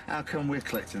gangster, how come we're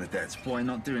collecting the debts? Why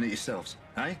not doing it yourselves,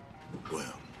 eh?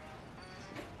 Well,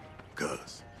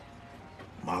 cuz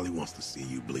Molly wants to see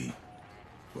you bleed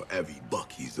for every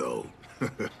buck he's owed.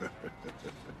 What are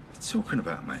you talking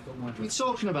about, mate? What are you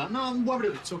talking about? No, I'm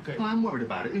worried. It's okay. No, I'm worried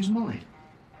about it. Who's mine?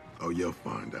 Oh, you'll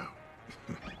find out.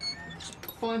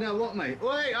 Find out what, mate?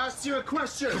 Wait, I asked you a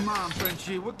question. Come on,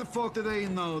 Frenchie. What the fuck do they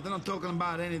know? They're not talking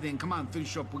about anything. Come on,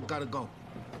 finish up. We gotta go.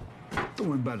 Don't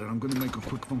worry about it. I'm gonna make a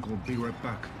quick phone call. Be right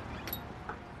back.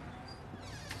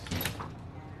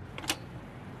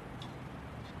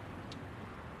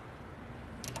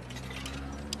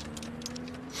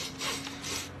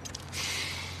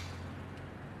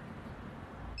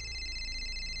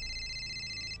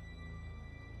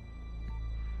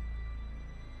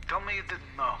 Tell me you didn't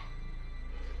know.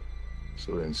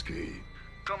 Solinsky.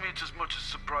 Tell me it's as much a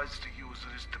surprise to you as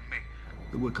it is to me.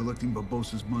 That we're collecting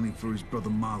Barbosa's money for his brother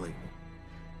Molly.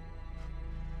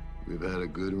 We've had a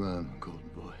good run, Golden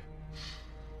Boy.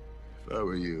 If I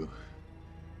were you,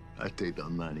 I'd take the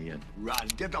money and run.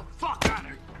 Get the fuck out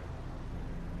of here!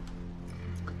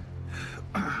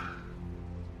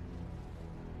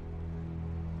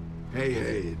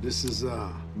 Hey, this is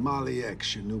Molly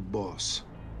X, your new boss.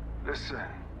 Listen,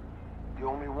 you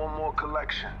owe me one more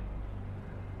collection.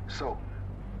 So,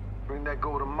 bring that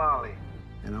gold to Molly.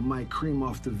 And I might cream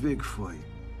off the Vig for you.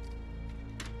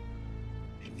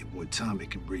 And your boy Tommy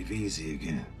can breathe easy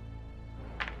again.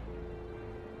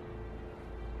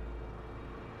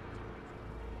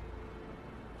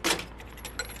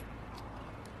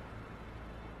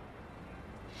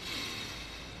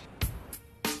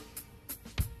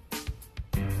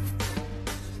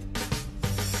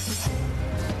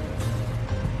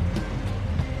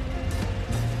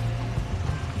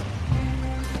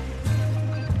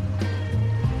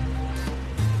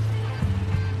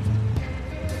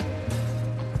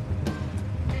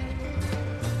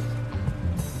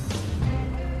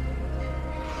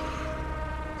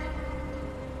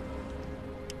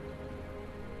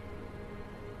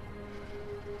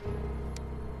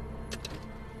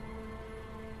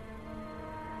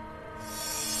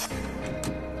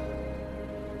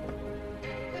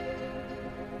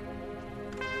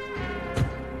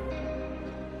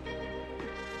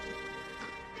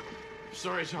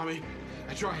 Sorry, Tommy.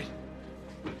 I tried.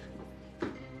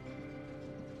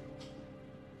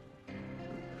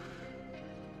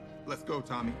 Let's go,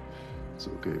 Tommy. It's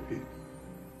okay, Pete.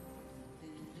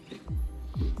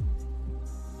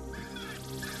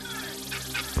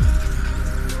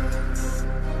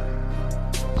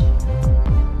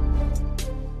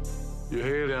 You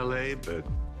hate LA, but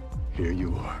here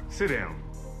you are. Sit down.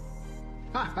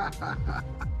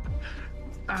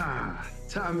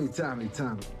 Tommy.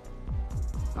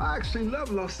 I actually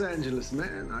love Los Angeles,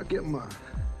 man. I get my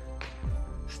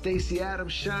Stacey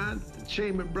Adams shine at the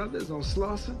Chamber Brothers on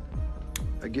Slauson.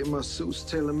 I get my suits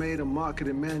tailor-made and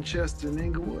marketed in Manchester and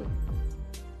Inglewood.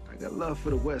 I got love for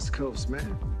the West Coast,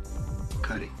 man.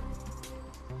 Cuddy.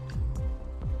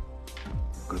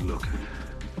 Good looking.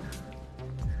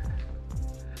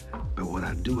 But what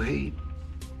I do hate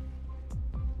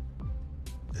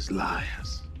is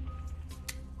liars.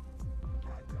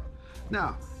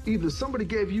 Now, either somebody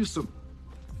gave you some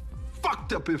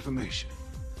fucked up information,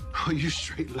 or you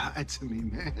straight lied to me,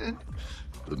 man.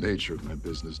 The nature of my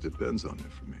business depends on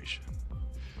information.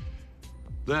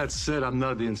 That said, I'm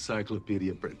not the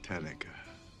Encyclopedia Britannica.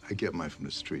 I I get mine from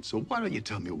the street, so why don't you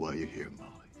tell me why you're here, Molly?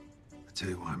 I tell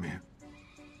you why I'm here.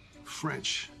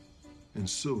 French and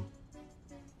Sue,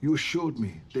 you assured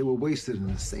me they were wasted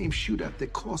in the same shootout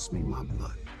that cost me my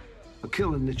blood. A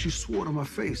killing that you swore to my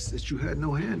face that you had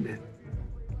no hand in.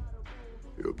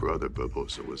 Your brother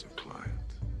Barbosa was a client.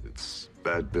 It's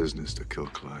bad business to kill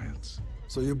clients.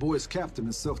 So your boy's captain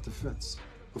in self-defense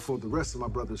before the rest of my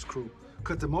brother's crew.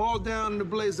 Cut them all down in the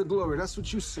blaze of glory. That's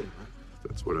what you said, right?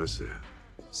 That's what I said.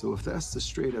 So if that's the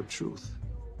straight-up truth,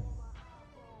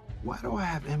 why do I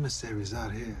have emissaries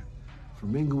out here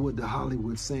from Inglewood to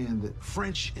Hollywood saying that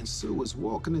French and Sue was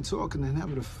walking and talking and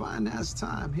having a fine-ass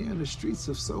time here in the streets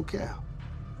of SoCal?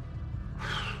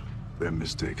 They're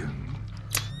mistaken.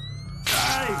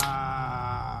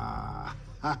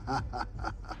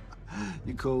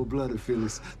 You cold-blooded,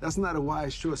 Felix. That's not a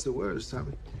wise choice of words,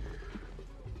 Tommy.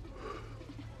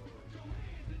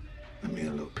 Let me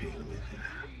a little pee.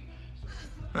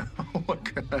 What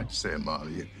can I say,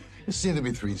 Molly? You seem to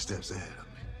be 3 steps ahead of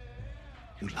me.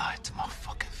 You lied to my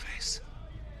fucking face.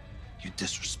 You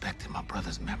disrespected my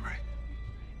brother's memory.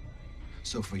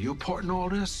 So for your part in all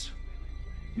this,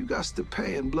 you got to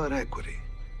pay in blood equity.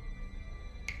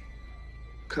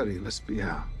 Cuddy, let's be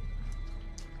out.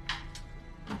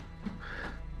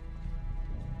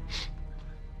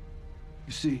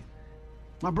 You see,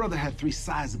 my brother had 3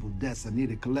 sizable debts I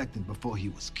needed collected before he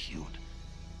was killed.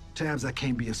 Tabs I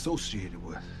can't be associated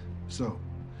with. So,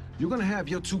 you're gonna have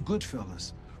your 2 good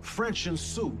fellas, French and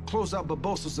Sue, close out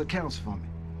Barbosa's accounts for me.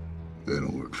 They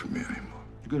don't work for me anymore.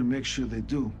 You're gonna make sure they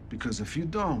do, because if you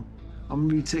don't, I'm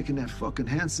gonna be taking that fucking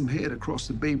handsome head across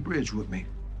the Bay Bridge with me.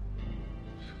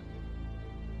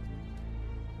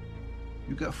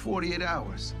 You got 48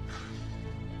 hours.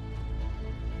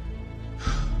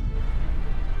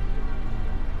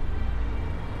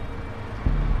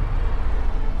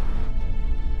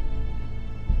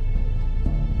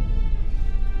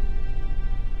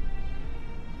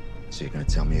 So you're gonna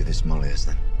tell me who this Molly is,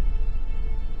 then?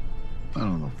 I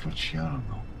don't know, Frenchie, I don't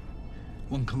know.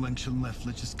 1 collection left.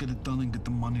 Let's just get it done and get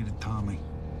the money to Tommy.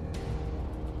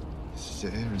 This is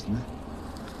it here, isn't it?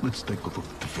 Let's take a look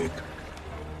at the Vic.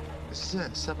 This is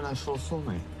it, 7044,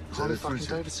 mate. Is Harley that it, fucking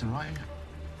Fraser? Davidson, right here.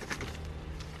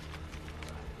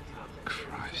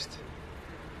 Christ.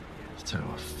 I tell you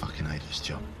what, I fucking hate this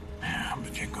job. Yeah,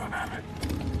 but you're gonna have it.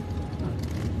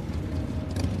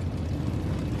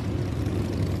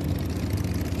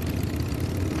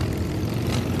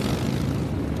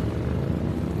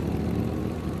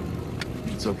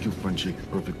 It's up to you, Frenchie.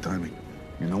 Perfect timing.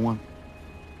 You know what?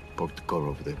 Park the car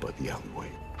over there by the alleyway.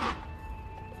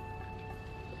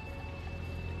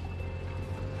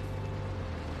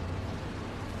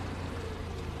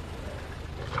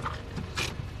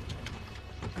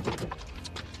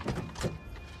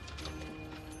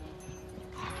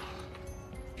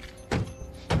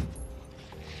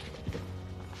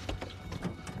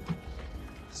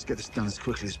 Let's get this done as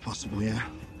quickly as possible, yeah?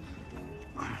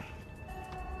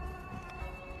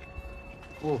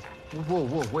 Whoa,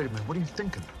 wait a minute. What are you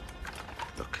thinking?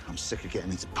 Look, I'm sick of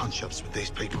getting into punch-ups with these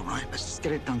people, right? Let's just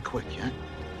get it done quick, yeah?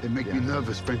 They make me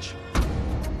nervous, French.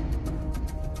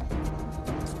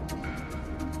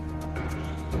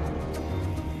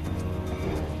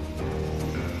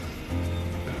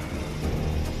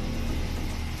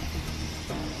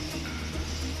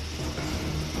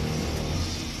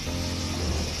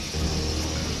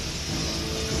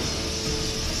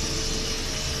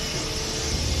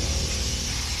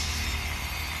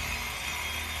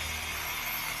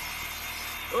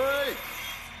 Hey!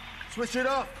 Switch it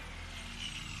up!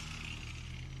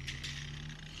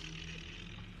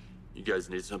 You guys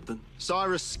need something?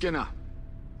 Cyrus Skinner.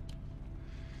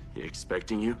 He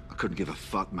expecting you? I couldn't give a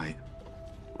fuck, mate.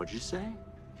 What'd you say?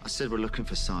 I said we're looking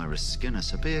for Cyrus Skinner,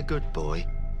 so be a good boy.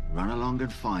 Run along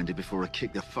and find it before I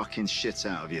kick the fucking shit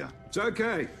out of you. It's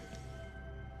okay.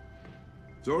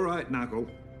 It's all right, Knuckle.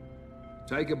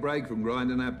 Take a break from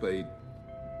grinding that beat.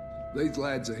 These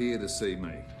lads are here to see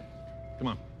me. Come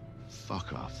on.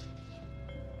 Fuck off.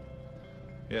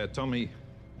 Yeah, Tommy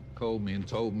called me and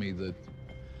told me that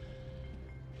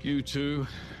you two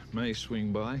may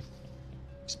swing by.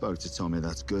 Spoke to Tommy,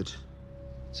 that's good.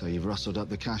 So you've rustled up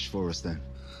the cash for us, then?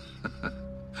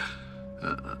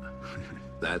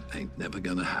 That ain't never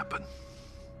gonna happen.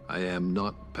 I am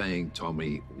not paying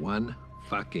Tommy 1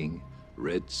 fucking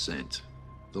red cent.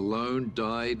 The loan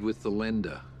died with the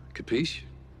lender. Capiche?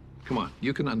 Come on,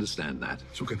 you can understand that.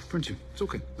 It's okay, Frenchie. It's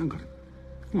okay. I got it.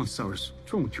 Come on, Cyrus.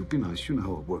 What's wrong with you? Be nice. You know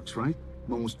how it works, right?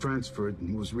 Loan was transferred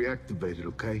and was reactivated,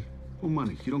 okay? Well,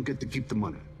 money. You don't get to keep the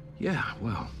money. Yeah,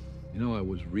 well, you know, I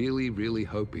was really, really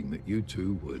hoping that you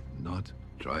two would not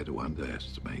try to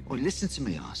underestimate Well, me. listen to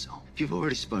me, arsehole. If you've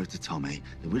already spoke to Tommy,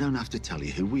 then we don't have to tell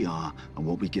you who we are and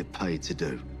what we get paid to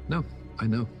do. No, I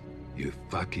know. You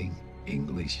fucking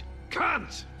English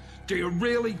Cunt! Do you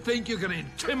really think you can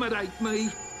intimidate me?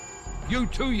 You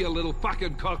too, you little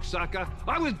fucking cocksucker.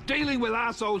 I was dealing with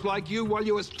assholes like you while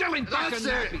you were still in fucking That's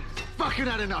it! nappies. Fucking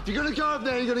had enough. You're gonna go up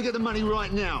there, you're gonna get the money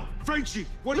right now. Frenchie,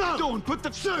 what are you doing? Put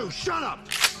the... Sue, shut up!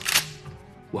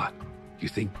 What? You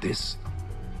think this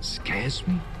scares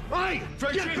me? Hey!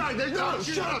 Frenchie! Get back there! No!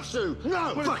 Shut up, Sue!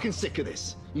 No! I'm fucking sick of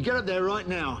this. You get up there right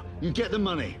now, you get the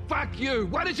money. Fuck you!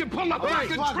 Why did you pull the Hey,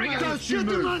 fucking trigger? don't shoot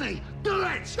the money! Do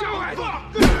it! Do it!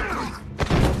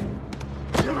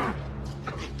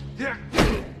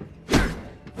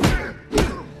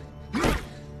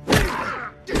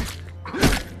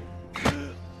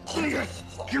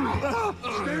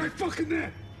 Stay right fucking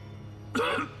there!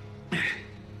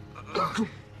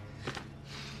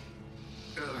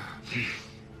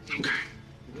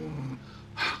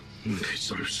 Okay,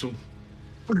 sorry, so...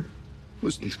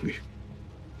 Listen to me.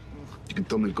 You can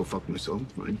tell me to go fuck myself,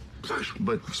 right?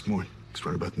 But this morning, it's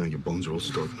right about now, your bones are all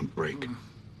starting to break.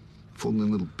 Folding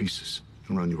in little pieces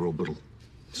around your orbital.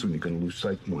 Soon you're gonna lose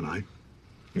sight in one eye.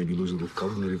 Maybe lose a little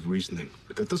cognitive reasoning.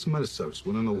 But that doesn't matter, Cyrus.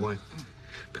 Wanna know why?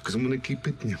 Because I'm gonna keep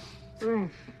hitting you.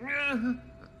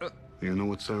 You know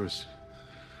what, Cyrus?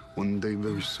 One day,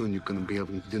 very soon, you're gonna be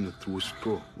having dinner through a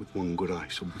straw with one good eye.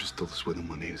 So just tell us where the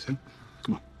money is, eh?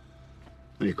 Come on.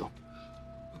 There you go.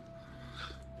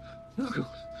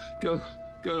 Go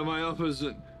to my office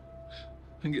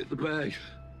and get the bag.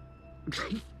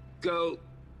 Go.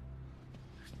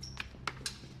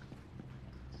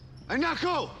 Hey,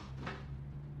 Knuckle!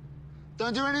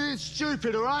 Don't do anything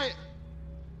stupid, all right?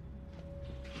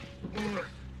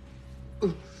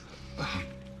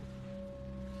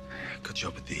 Good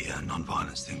job with the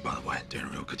non-violence thing, by the way. Doing a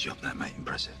real good job there, mate.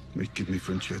 Impressive. Mate, give me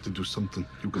French. You had to do something.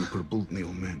 You were gonna put a bullet in the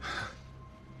old man.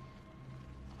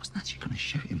 I wasn't actually gonna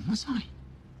shoot him, was I?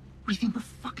 What do you think, we're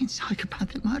fucking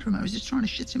psychopathic murderer? I was just trying to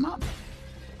shit him up.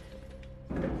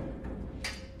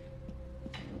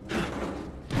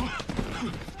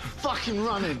 Fucking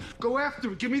running. Go after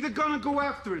him. Give me the gun and go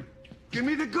after him. Give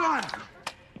me the gun.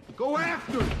 Go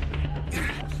after him.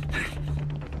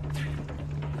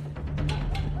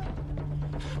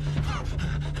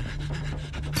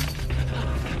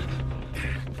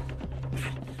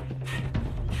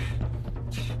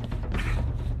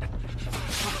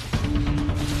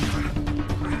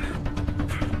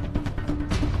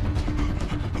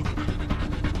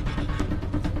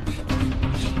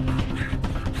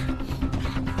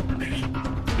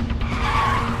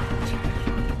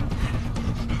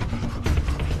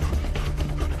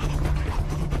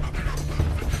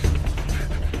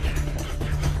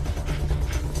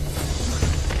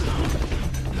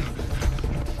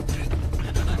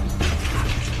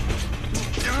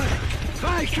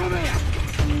 Hey, come here!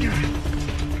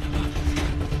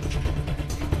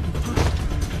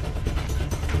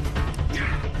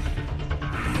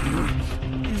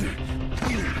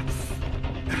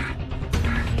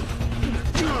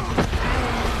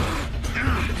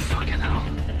 Fucking hell.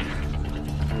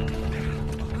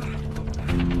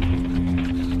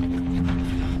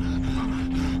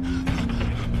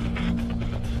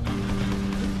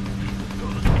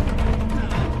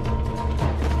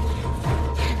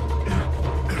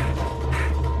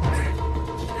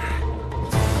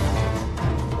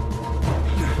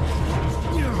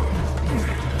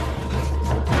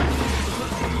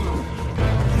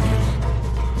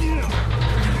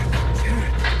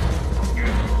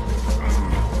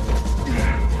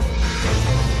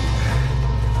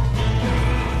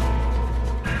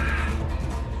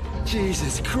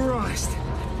 Jesus Christ!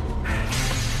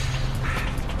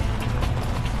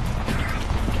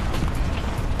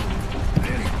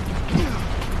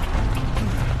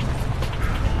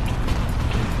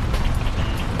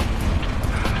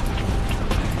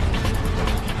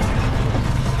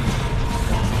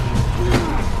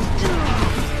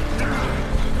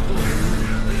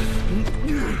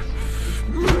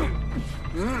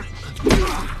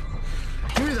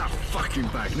 Give me that fucking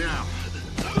bag now!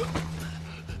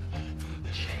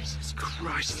 Jesus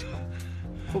Christ.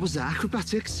 What was that,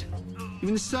 acrobatics? You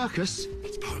in the circus?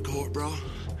 It's parkour, bro.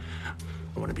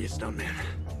 I want to be a stuntman.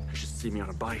 You should see me on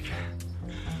a bike.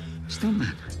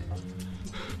 Stuntman?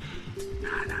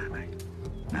 Nah, mate.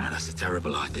 Nah, that's a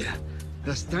terrible idea.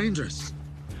 That's dangerous.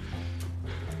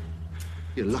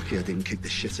 You're lucky I didn't kick the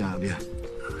shit out of you.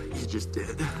 You just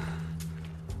did.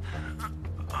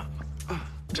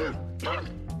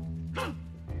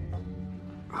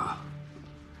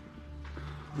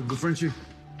 Good, Frenchie?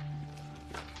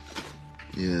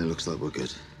 Yeah, looks like we're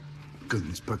good. Good,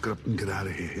 let's pack it up and get out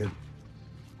of here, yeah?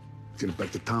 Get it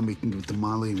back to Tommy, can give it to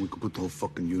Molly, and we can put the whole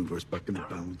fucking universe back into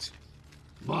balance.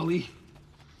 Molly?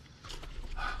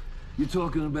 You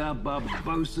talking about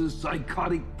Barbosa's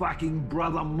psychotic fucking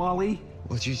brother, Molly?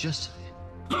 What'd you just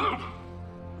say?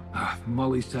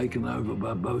 Molly's taken over.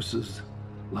 Barbosa's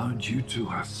loaned you to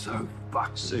us, so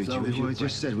fuck. So, do you hear what I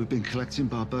just said? We've been collecting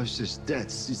Barbosa's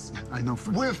debts. I know,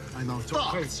 French. We're I know, it's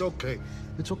okay, it's okay.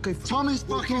 It's okay, French. Tommy's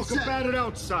We'll fucking talk set. about it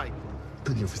outside.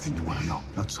 Tell you everything you want to know,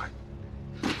 outside.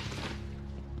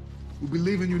 We'll be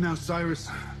leaving you now, Cyrus.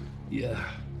 Yeah.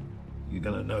 You're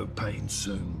gonna know pain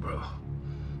soon, bro.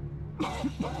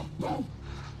 Come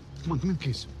on, give me the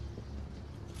keys.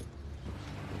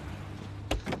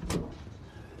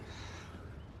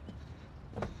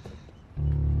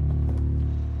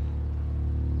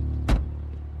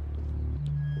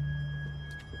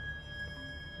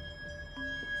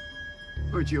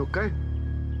 Aren't you okay?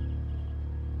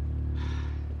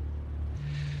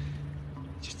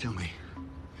 Just tell me,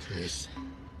 Chris,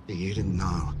 that you didn't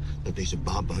know that these are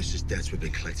Barbosa's debts we've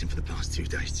been collecting for the past 2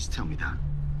 days. Just tell me that.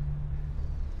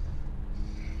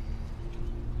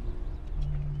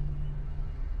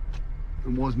 I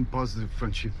wasn't positive,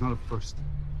 Frenchie, not at first.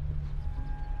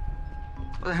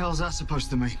 What the hell's that supposed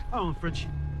to mean? Oh, Frenchie.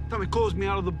 Tommy calls me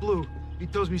out of the blue. He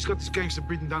tells me he's got this gangster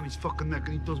breathing down his fucking neck,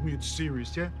 and he tells me it's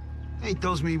serious, yeah? And he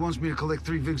tells me he wants me to collect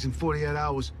 3 vigs in 48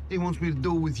 hours. He wants me to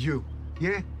do it with you,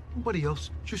 yeah? Nobody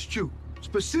else, just you.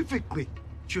 Specifically,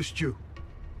 just you.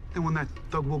 And when that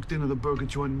thug walked into the burger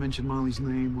joint and mentioned Molly's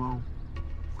name, well,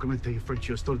 what can I tell you,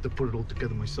 Frenchie? I started to put it all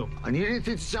together myself. And you didn't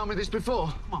think to tell me this before?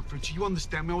 Come on, Frenchie, you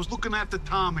understand me. I was looking after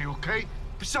Tommy, okay?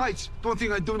 Besides, the one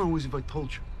thing I do know is if I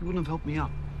told you, you wouldn't have helped me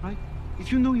out, right? If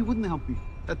you knew, you wouldn't help me.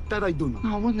 That I do know.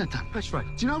 No, I wouldn't have done. That's right.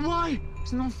 Do you know why?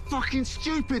 It's not fucking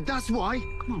stupid, that's why.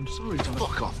 Come on, I'm sorry, John.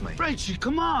 Fuck off, mate. Frenchie,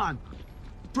 come on.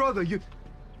 Brother, you...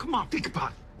 Come on, think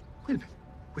about it. Wait a minute.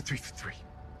 We're 3 for 3.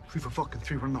 3 for fucking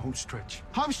 3 running the home stretch.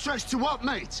 Home stretch to what,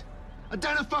 mate? A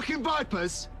den of fucking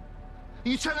vipers? Are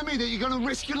you telling me that you're gonna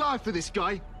risk your life for this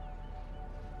guy?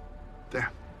 Yeah,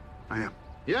 I am.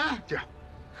 Yeah? Yeah.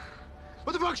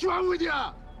 What the fuck's wrong with you?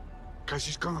 Because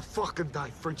he's gonna fucking die,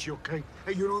 Frenchie, okay?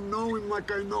 Hey, you don't know him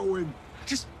like I know him.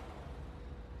 Just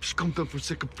calm down for a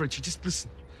second, Frenchie. Just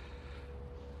listen.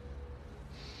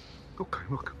 Okay,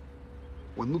 look.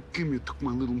 When Luke Kim, you took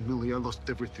my little Millie, I lost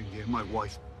everything, yeah? My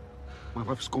wife. My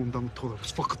life was going down the toilet. I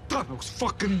was fucking done. I was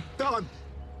fucking done.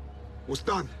 I was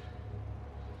done.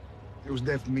 It was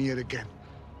there for me yet again.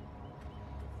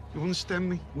 You understand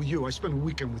me? With you, I spent a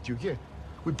weekend with you, yeah.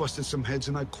 We busted some heads,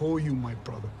 and I call you my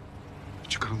brother.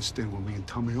 But you gotta understand what me and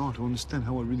Tommy are to understand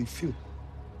how I really feel.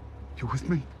 You with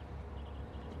me?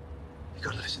 You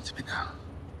gotta listen to me now,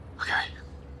 okay?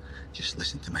 Just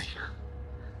listen to me.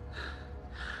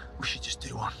 We should just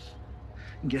do one.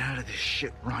 And get out of this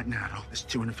shit right now. Look, there's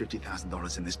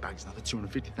 $250,000 in this bag. There's another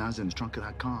 $250,000 in the trunk of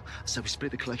that car. So we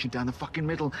split the collection down the fucking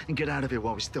middle and get out of here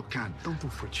while we still can. Don't do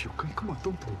Frenchie, okay? Come on,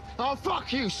 don't do it. Oh,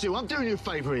 fuck you, Sue. I'm doing you a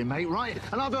favor here, mate, right?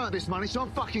 And I've earned this money, so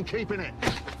I'm fucking keeping it.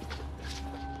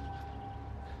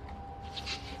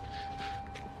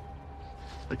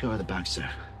 Let go of the bag, sir.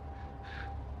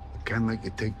 I can't let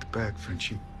you take the bag,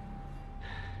 Frenchie.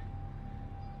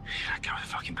 Let go of the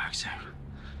fucking bag, sir.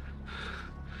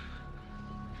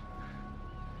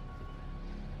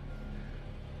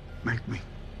 Make me.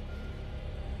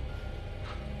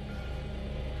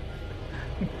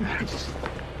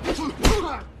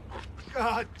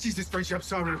 God, Jesus, Frenchie, I'm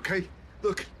sorry, okay?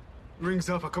 Look, ring's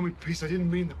up. I come in peace. I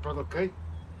didn't mean that, brother, okay?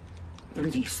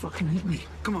 You fucking hit me.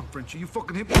 Come on, Frenchie, you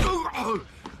fucking hit me.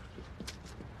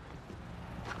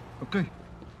 Okay.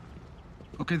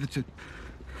 Okay, that's it.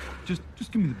 Just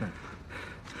give me the bag.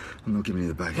 I'm not giving you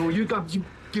the bag. Oh, you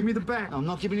give me the bag. I'm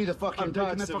not giving you the fucking I'm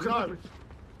bag, taking sir. that fucking No. bag.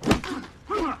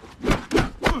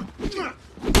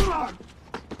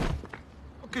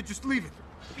 Okay, just leave it.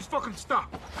 Just fucking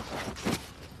stop.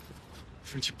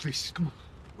 Frenchie, please, come on.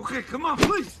 Okay, come on,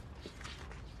 please.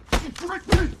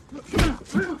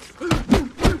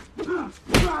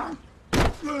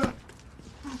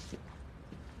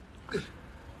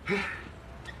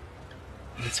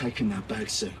 You're taking that bag,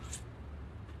 sir.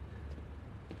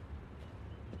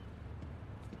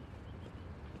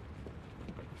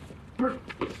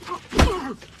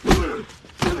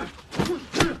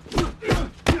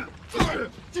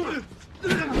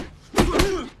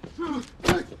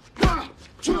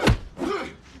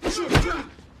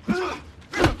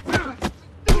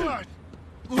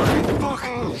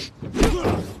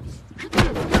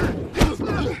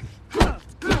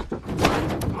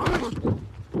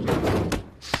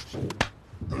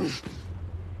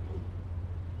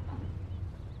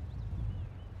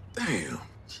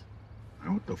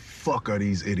 fuck are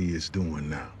these idiots doing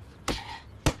now?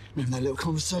 Remember that little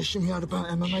conversation we had about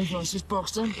MMA versus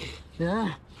boxing?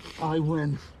 Yeah? I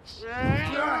win.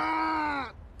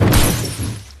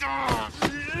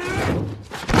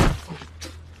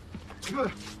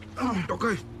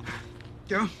 Okay.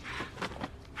 Yeah?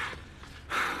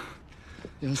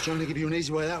 I was trying to give you an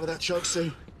easy way out with that choke,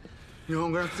 Sue. You know what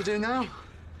I'm gonna have to do now?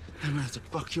 I'm gonna have to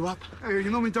fuck you up. Hey, you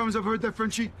know how many times I've heard that,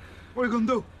 Frenchie? What are you gonna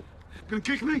do? Gonna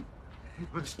kick me?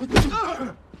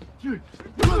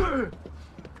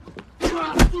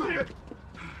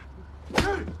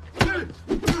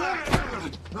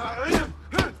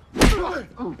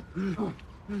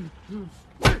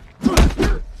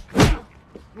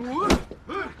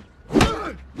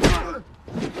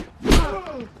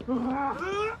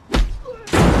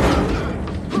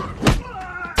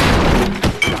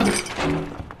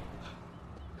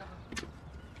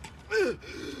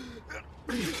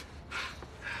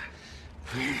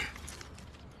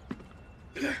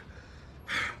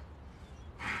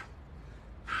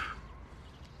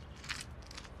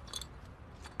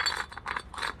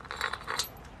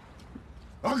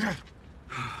 Okay.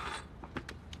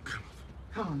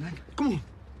 Come on, then. Come on.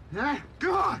 Yeah?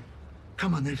 Come on.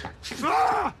 Come on, then.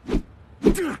 Ah!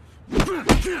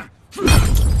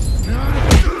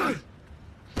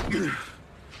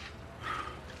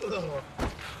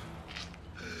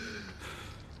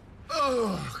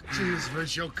 Oh, jeez,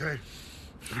 Rich, you okay?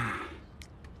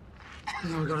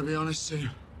 I gotta be honest, Sue.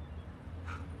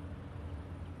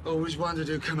 Always wondered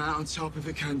who'd come out on top if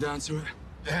it came down to it.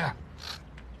 Yeah.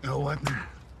 You know what?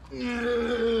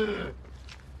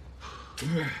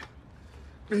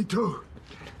 Me too.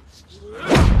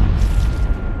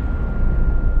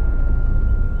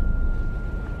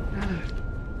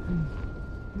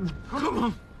 Come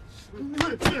on.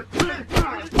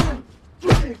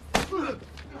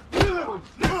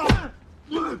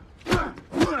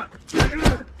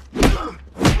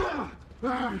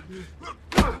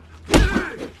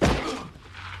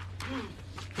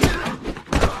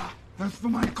 That's for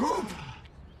my crew.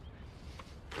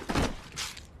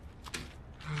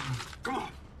 Come on.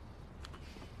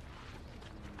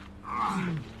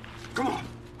 Come on.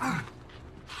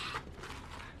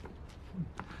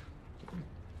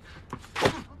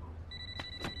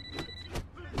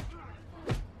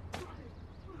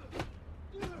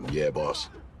 Yeah, boss.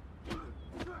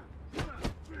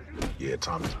 Yeah,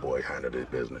 Tommy's boy handled his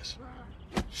business.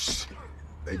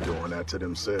 They doing that to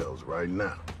themselves right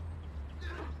now.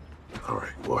 All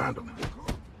right, we'll handle it.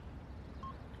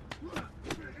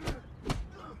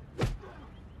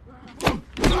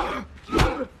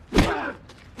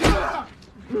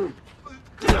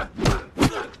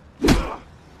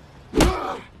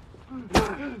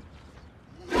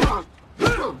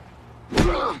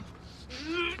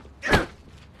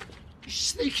 You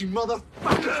sneaky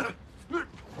motherfucker!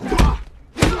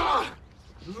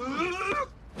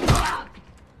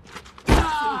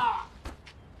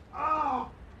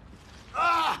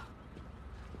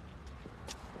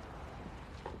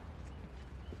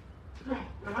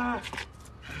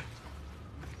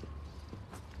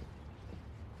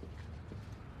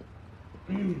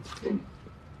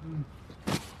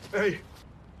 Hey.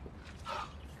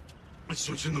 I just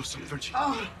want you to know something, Frenchie.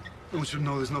 I want you to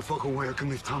know there's no fucking way I can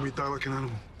leave Tommy die like an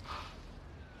animal.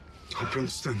 I hope you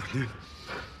understand that, dude.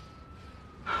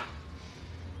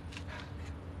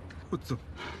 What's up?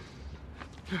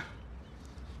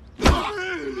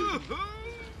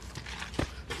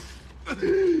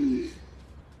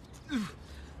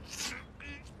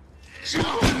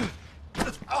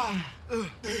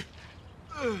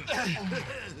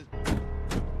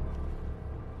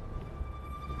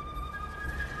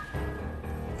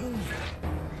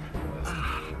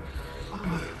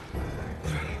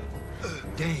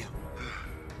 Damn.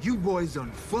 You boys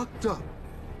done fucked up.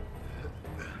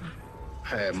 I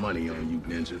had money on you,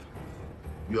 Ninja.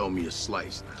 You owe me a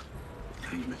slice now.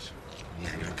 Hamish.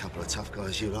 Yeah, you're a couple of tough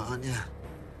guys, you lot, aren't you?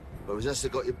 But it was us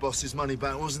that got your boss's money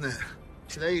back, wasn't it?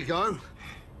 So there you go.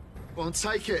 Go on,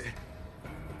 take it.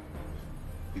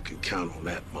 You can count on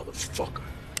that, motherfucker.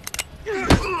 You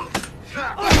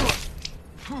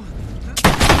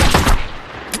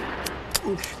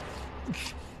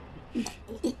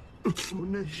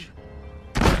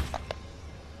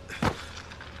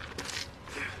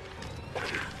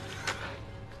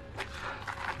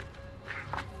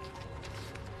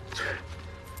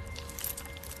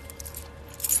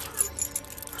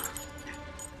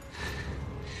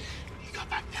got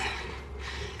back there.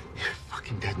 You're a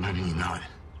fucking dead man and you know it.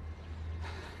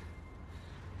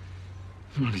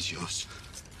 The money's yours.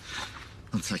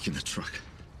 I'm taking the truck.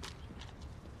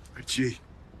 Hey, G.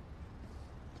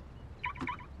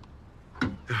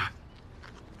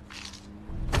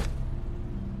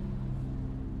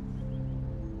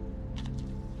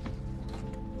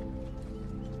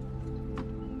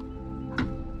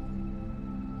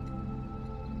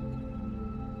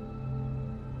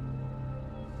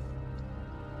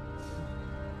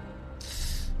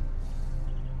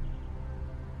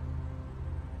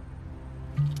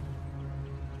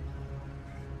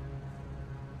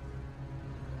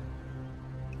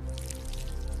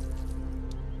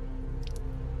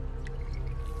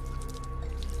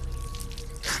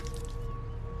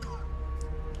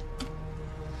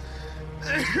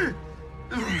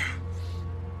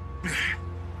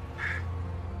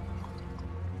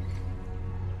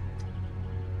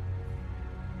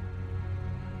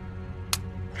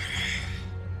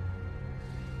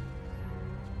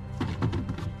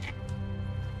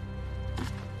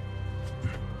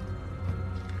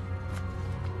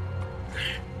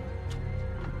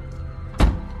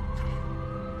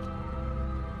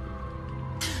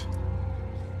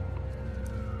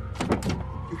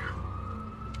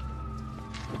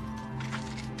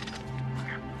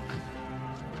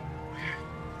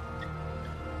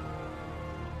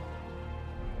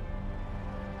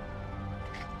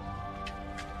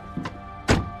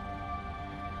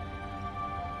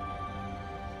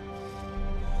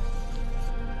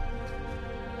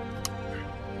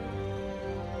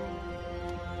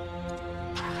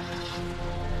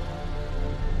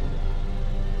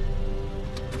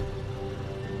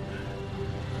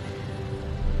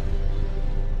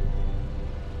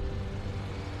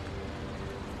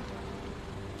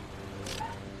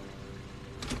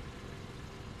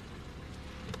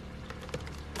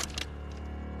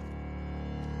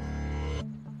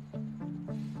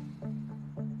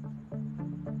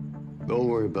 Don't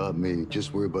worry about me.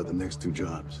 Just worry about the next 2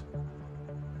 jobs.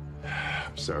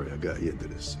 I'm sorry I got you into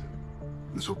this.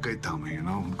 It's okay, Tommy, you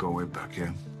know? Go way back,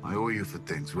 yeah? I owe you for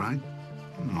things, right?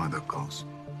 You know how that goes.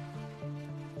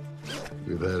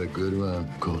 We've had a good run,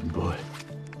 Golden Boy.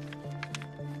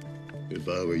 If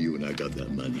I were you and I got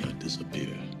that money, I'd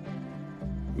disappear.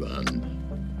 Run.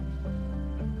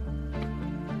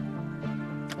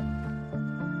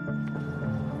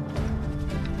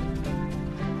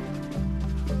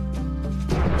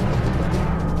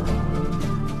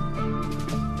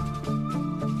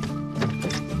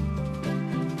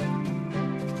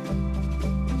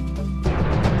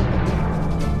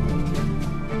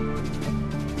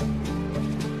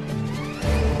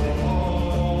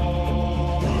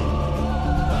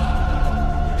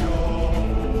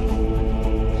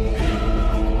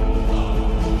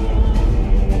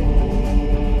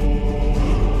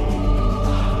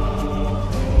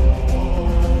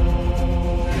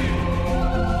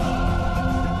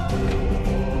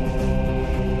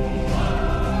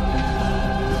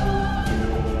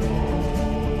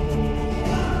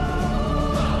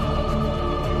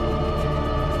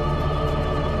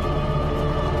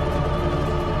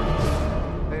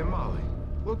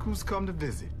 Who's come to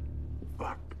visit?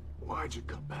 Fuck. Why'd you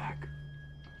come back?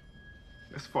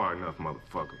 That's far enough,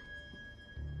 motherfucker.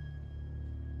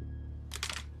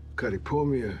 Cuddy, pour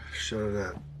me a shot of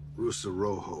that Rusa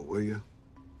Rojo, will you?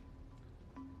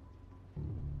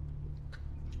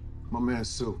 My man,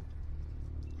 Sue.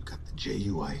 You got the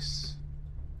J.U. Ice.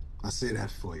 I say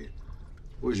that for you.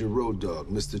 Where's your road dog,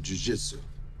 Mr. Jiu-Jitsu?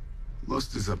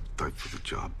 Lost his appetite for the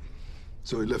job.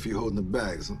 So he left you holding the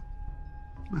bags,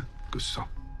 huh? Good so.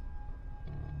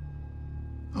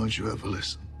 Don't you ever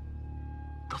listen.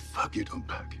 The fuck you don't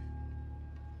back?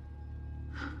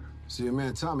 See, your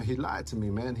man Tommy, he lied to me,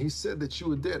 man. He said that you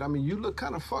were dead. I mean, you look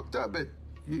kind of fucked up, but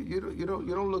you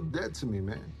don't look dead to me,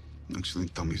 man. Actually, in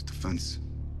Tommy's defense,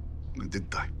 I did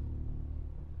die.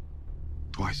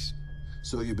 Twice.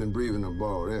 So you've been breathing on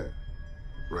borrowed air,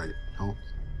 right, Holmes?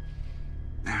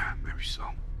 Yeah, maybe so.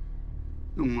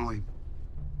 You know, Molly,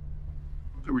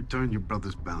 I returned your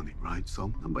brother's bounty, right?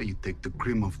 So how about you take the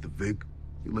cream off the Vig?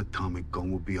 You let Tommy go and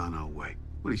we'll be on our way.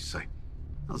 What do you say?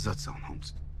 How's that sound,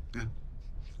 Holmes? Yeah?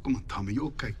 Come on, Tommy, you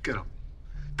okay? Get up.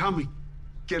 Tommy,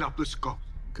 get up, let's go.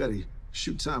 Cuddy,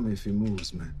 shoot Tommy if he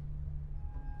moves, man.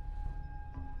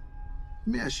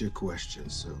 Let me ask you a question,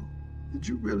 Sue. Did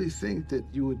you really think that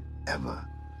you would ever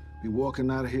be walking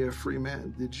out of here a free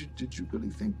man? Did you really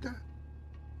think that?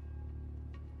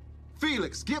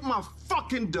 Felix, get my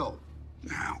fucking dough!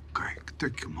 Yeah, okay,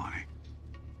 take your money.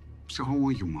 So how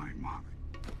want your money, Molly?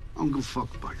 I don't give a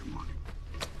fuck about your money.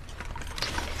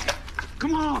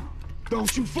 Come on!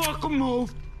 Don't you fucking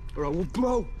move, or I will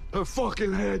blow her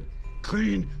fucking head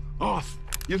clean off.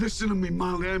 You listen to me,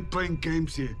 Molly, I ain't playing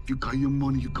games here. If you got your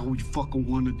money, you got what you fucking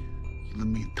wanted. You let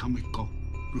me and Tommy go.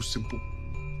 Real simple.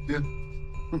 Yeah?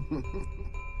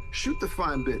 Shoot the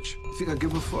fine bitch. Think I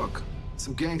give a fuck?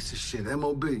 Some gangster shit,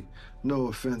 M.O.B. No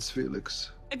offense,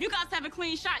 Felix. If you guys have a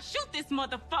clean shot, shoot this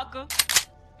motherfucker.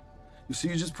 You see,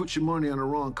 you just put your money on the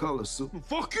wrong color, Sue.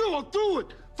 Fuck you, I'll do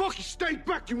it! Fuck you, stay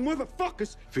back, you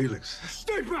motherfuckers! Felix.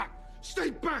 Stay back! Stay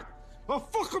back! I'll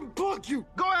fucking bug you!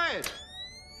 Go ahead!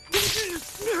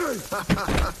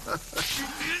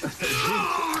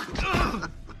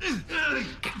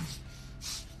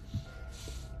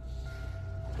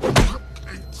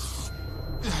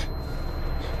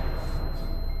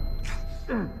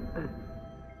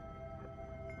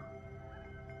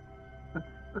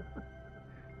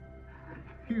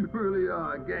 You really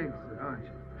are a gangster, aren't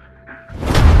you?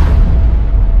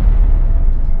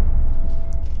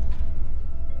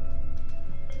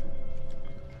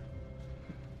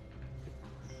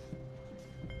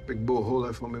 Big bull, hold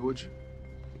that for me, would you?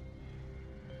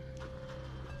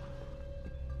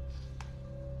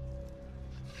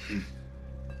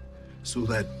 So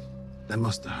that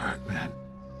must have hurt, man.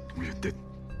 You did.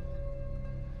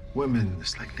 Women,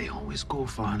 it's like they always go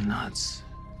for our nuts.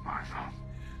 I know.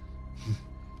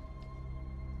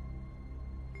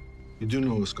 You do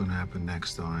know what's gonna happen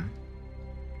next, though, right?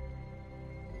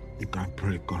 You got a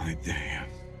pretty good idea.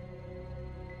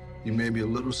 You may be a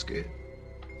little scared.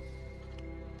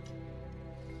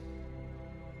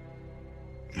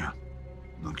 Yeah,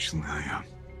 actually I am.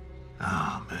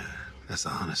 Oh, man, that's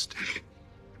honesty.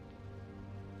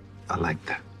 I like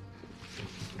that.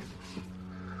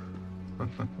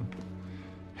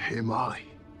 Hey, Molly.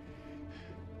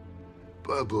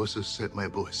 Barbosa sent my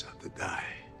boys out to die.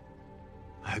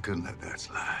 I couldn't let that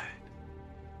slide.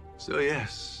 So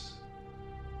yes,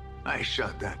 I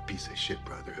shot that piece of shit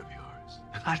brother of yours.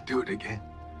 I'd do it again.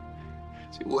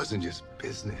 See, it wasn't just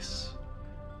business.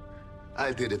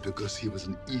 I did it because he was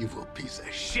an evil piece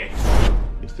of shit.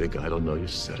 You think I don't know you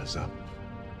set us up?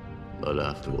 Not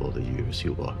after all the years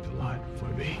you walked the line for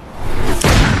me.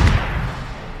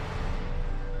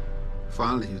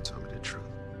 Finally, you tell me the truth.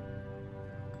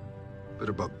 Bit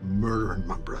about murdering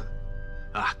my brother.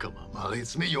 Ah, come on, Molly.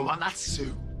 It's me you want, not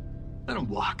Sue. Let him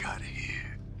walk out of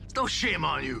here. There's no shame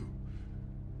on you.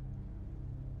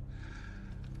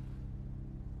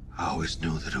 I always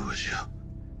knew that it was you.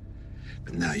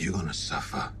 But now you're gonna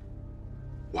suffer,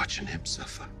 watching him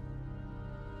suffer.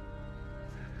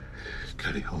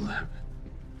 Cuddy, hold on.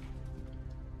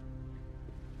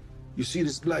 You see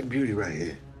this black beauty right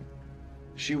here?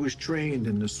 She was trained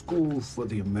in the school for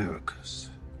the Americas,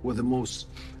 where the most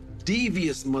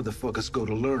devious motherfuckers go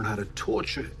to learn how to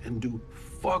torture and do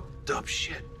fucked up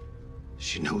shit.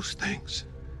 She knows things.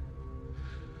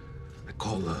 I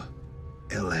call her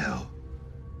LL,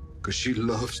 because she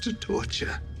loves to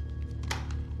torture.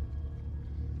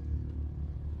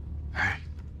 Hey.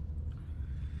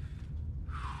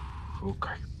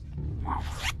 Okay. Wow.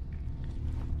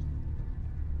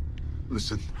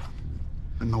 Listen,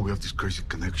 I know we have this crazy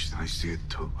connection. I see it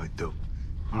too. I do.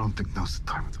 I don't think now's the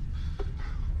time to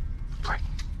play.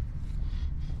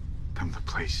 Time to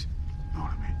place. You know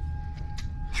what I mean?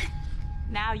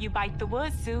 Now you bite the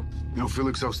wood, Sue. You know,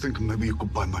 Felix, I was thinking maybe you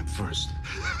could buy mine first.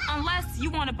 Unless you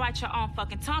want to bite your own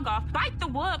fucking tongue off, bite the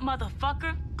wood,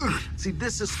 motherfucker. See,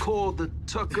 this is called the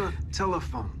Tucker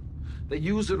telephone. They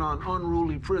used it on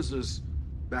unruly prisoners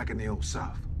back in the old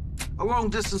South. A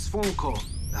long-distance phone call.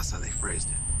 That's how they phrased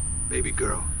it. Baby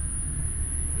girl.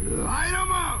 Light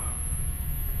him up!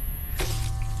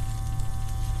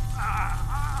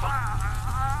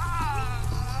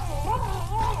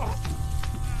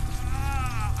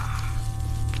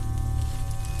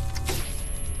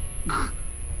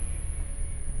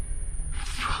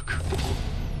 Fuck.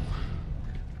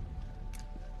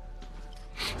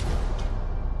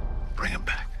 Bring him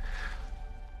back.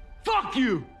 Fuck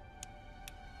you!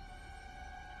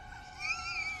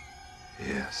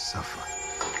 Yeah, suffer.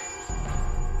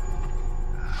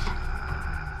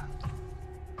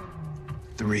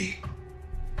 3,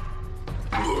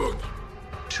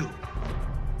 2,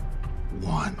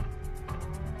 1.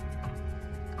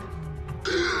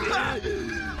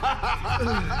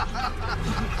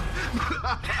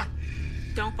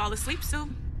 Don't fall asleep, Sue.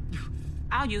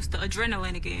 I'll use the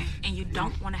adrenaline again, and you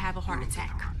don't want to have a heart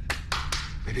attack.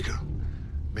 Baby girl,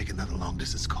 make another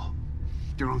long-distance call.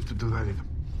 You don't have to do that either.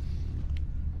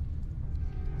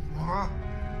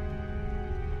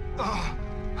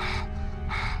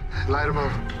 Light him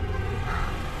up.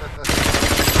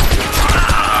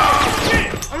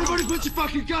 Everybody put your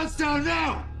fucking guns down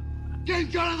now! Get a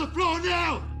gun on the floor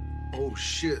now! Oh,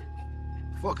 shit.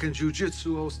 Fucking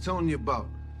jujitsu I was telling you about.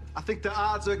 I think the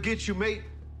odds are against you, mate.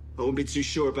 I won't be too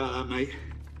sure about that, mate.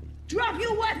 Drop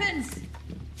your weapons!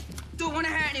 Don't want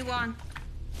to hurt anyone.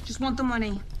 Just want the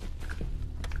money.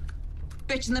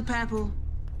 Bitch in the purple.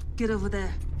 Get over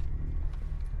there.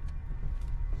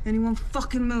 Anyone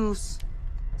fucking moves,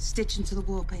 stitch into the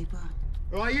wallpaper.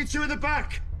 Right, you two in the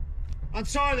back.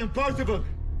 Untie them, both of them.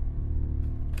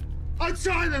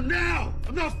 Untie them now!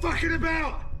 I'm not fucking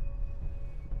about!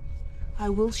 I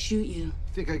will shoot you.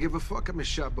 Think I give a fuck? I've been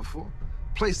shot before.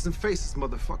 Places and faces,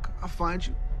 motherfucker. I'll find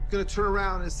you. Gonna turn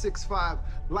around and 6'5",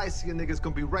 light-skinned nigga's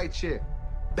gonna be right here.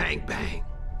 Bang, bang.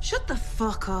 Shut the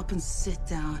fuck up and sit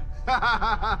down.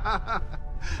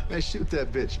 Man, shoot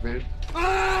that bitch, man.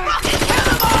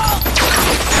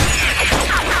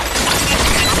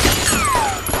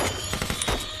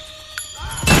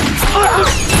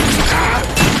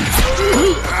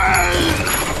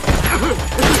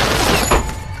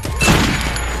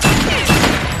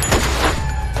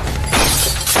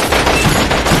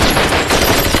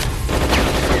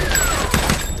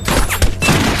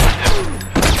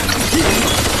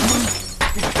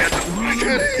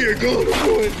 Get here, go,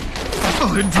 boy.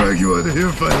 I'll drag you out of here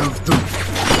if I have to.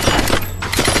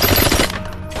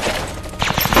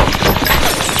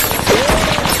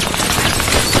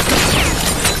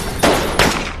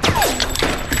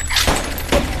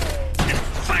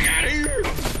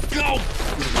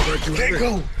 Can't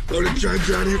go. I'll drag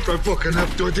you out of here if I fucking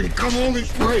have to. I didn't come all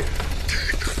this way.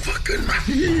 Take the fucking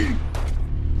money.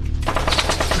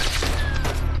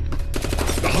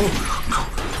 Oh.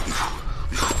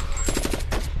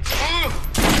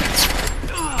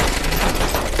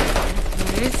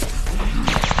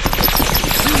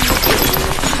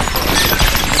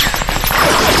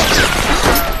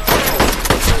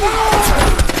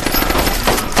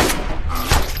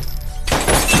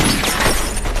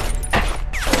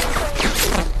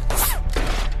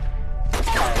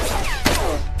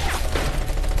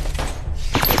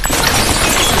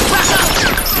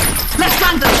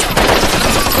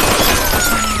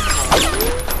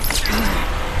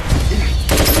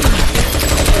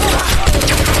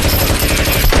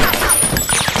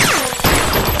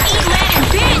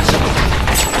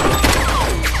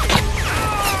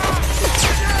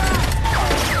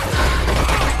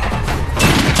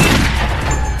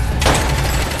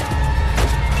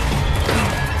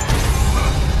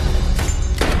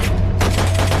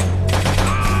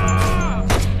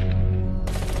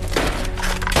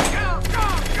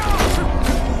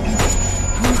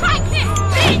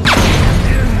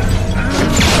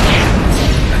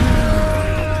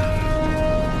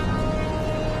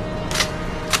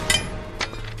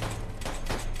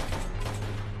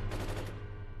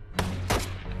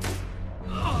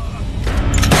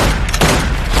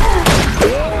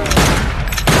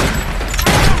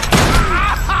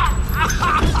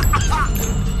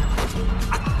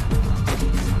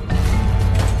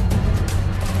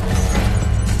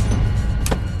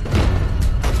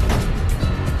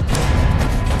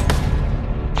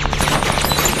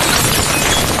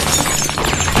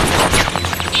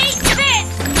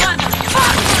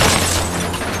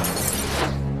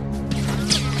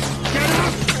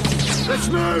 Let's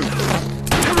move!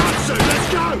 Come on, Sue,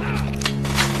 let's go!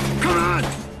 Come on!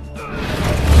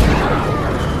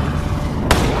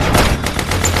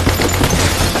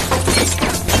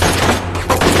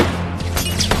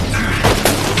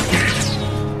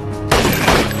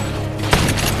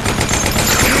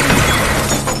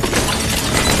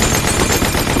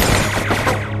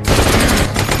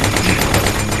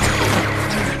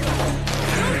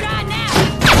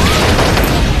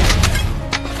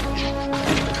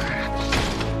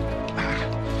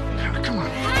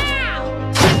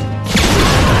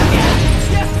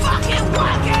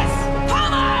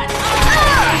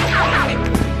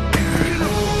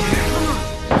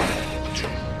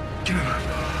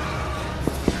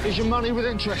 Here's your money with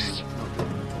interest.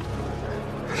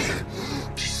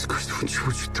 Jesus Christ,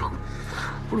 what you done?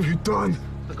 What have you done?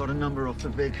 I got a number off the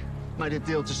Vig. Made a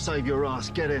deal to save your ass.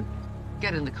 Get in.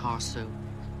 Get in the car, Sue.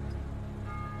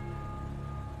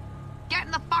 Get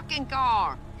in the fucking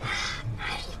car!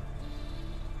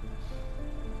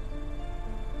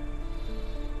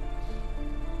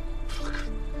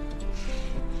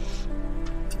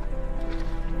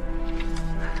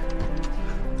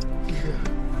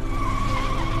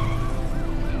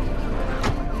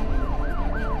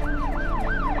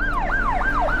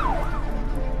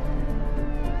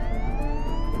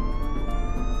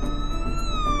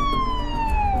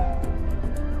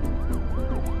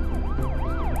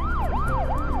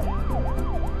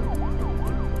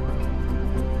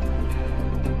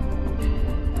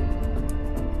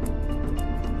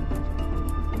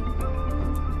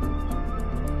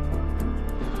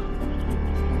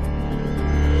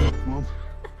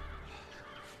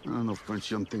 I don't know,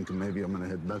 Frenchie. I'm thinking maybe I'm gonna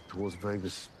head back towards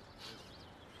Vegas.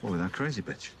 What, with that crazy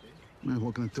bitch? Man,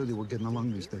 what can I tell you? We're getting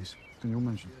along these days. Can you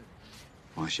imagine?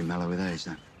 Why is she mellow with age,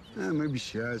 then? Maybe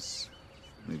she has.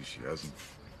 Maybe she hasn't.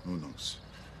 Who knows?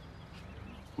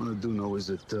 What I do know is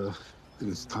that I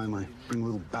think it's time I bring a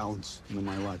little balance into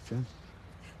my life, yeah?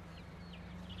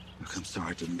 Look, I'm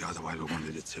sorry it didn't go the way we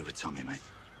wanted it to with Tommy, mate.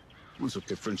 Well, it's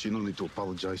okay, Frenchie. No need to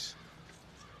apologize.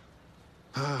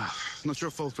 Not your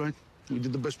fault, right? We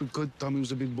did the best we could. Tommy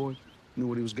was a big boy. Knew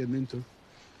what he was getting into.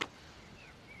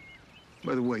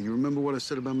 By the way, you remember what I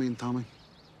said about me and Tommy?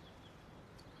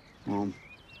 Well,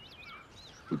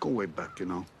 we go way back, you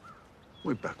know.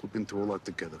 Way back. We've been through a lot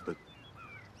together, but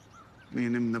me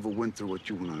and him never went through what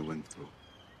you and I went through.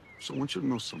 So I want you to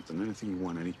know something. Anything you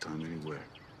want, anytime, anywhere.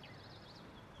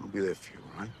 I'll be there for you,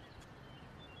 all right?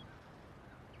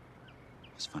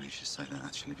 It's funny you should say that,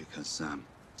 actually, because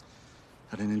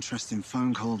had an interesting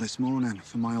phone call this morning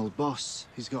from my old boss.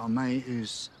 He's got a mate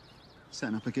who's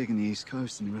setting up a gig in the East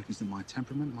Coast, and he reckons that my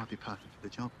temperament might be perfect for the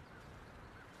job.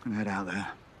 I'm gonna head out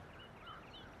there.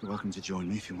 You're welcome to join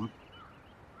me if you want.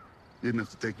 You didn't have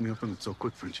to take me up on it so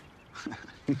quick, Frenchie.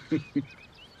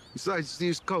 Besides, it's the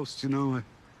East Coast, you know.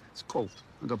 It's cold.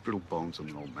 I got brittle bones. I'm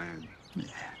an old man. Yeah.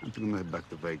 I think I'm gonna head back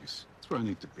to Vegas. That's where I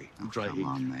need to be. Dry heat. Come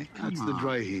on, mate. That's the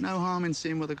dry heat. No harm in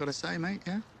seeing what they've got to say, mate,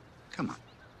 yeah? Come on.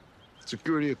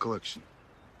 Security or collection?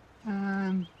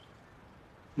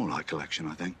 More like collection,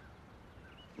 I think.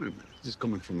 Wait a minute. This is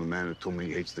coming from a man who told me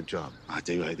he hates the job. I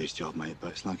do hate this job, mate,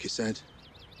 but it's like you said,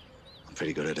 I'm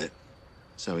pretty good at it.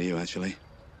 So are you, actually.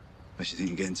 Unless you think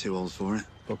you're getting too old for it.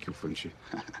 Fuck you, Frenchie.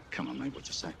 Come on, mate, what'd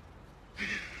you say?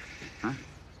 Huh?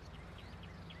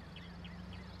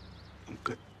 I'm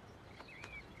good.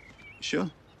 You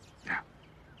sure? Yeah.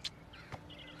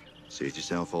 Suit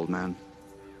yourself, old man.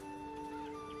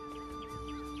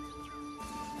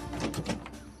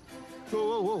 Whoa,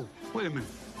 whoa, whoa. Wait a minute.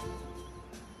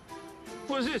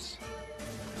 What is this?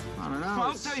 I don't know.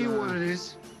 I'll tell you what it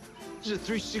is. This is a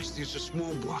 360. It's a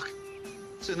small block.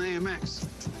 It's an AMX.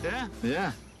 Yeah?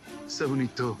 Yeah.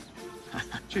 72.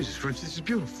 Jesus, French, this is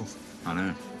beautiful. I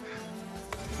know.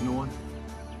 You know what?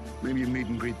 Maybe your meet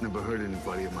and greet never hurt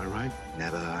anybody, am I right?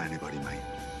 Never hurt anybody, mate.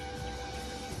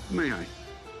 May I?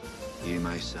 You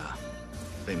may, sir.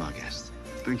 Be my guest.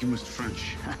 Thank you, Mr.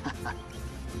 French.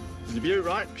 It's a beaut,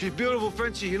 right? She's beautiful,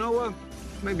 Frenchie. You know what?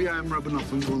 Maybe I am rubbing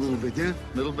off on you a little bit, yeah?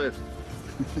 A little bit.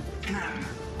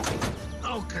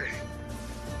 Okay.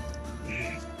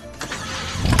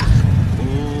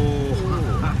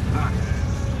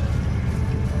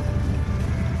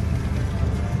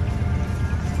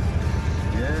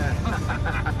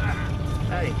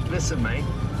 Hey, listen, mate.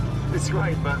 It's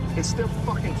great, but it's still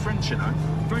fucking French, you know?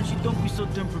 Frenchie, don't be so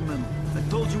temperamental. I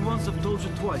told you once, I've told you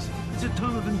twice. It's a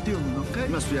term of endearment, okay? You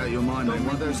must be out of your mind, mate.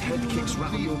 One of those head kicks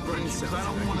rattle your brain cells. I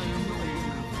don't want to annoy you.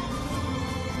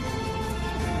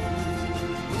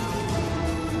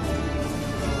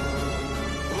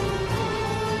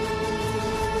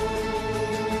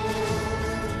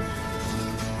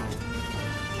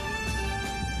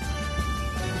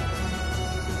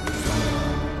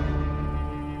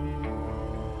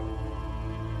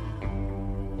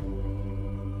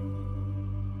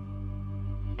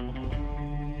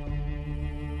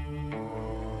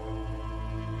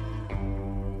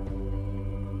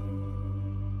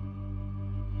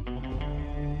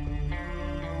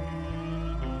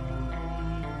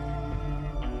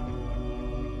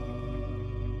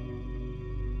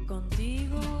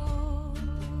 Contigo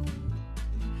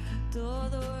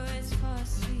todo es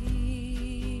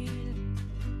fácil.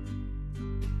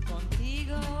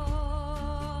 Contigo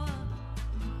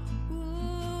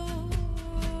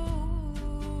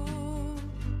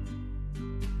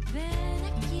ven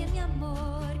aquí, mi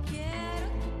amor, quiero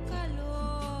tu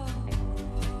calor.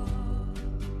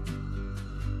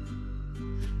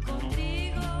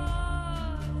 Contigo,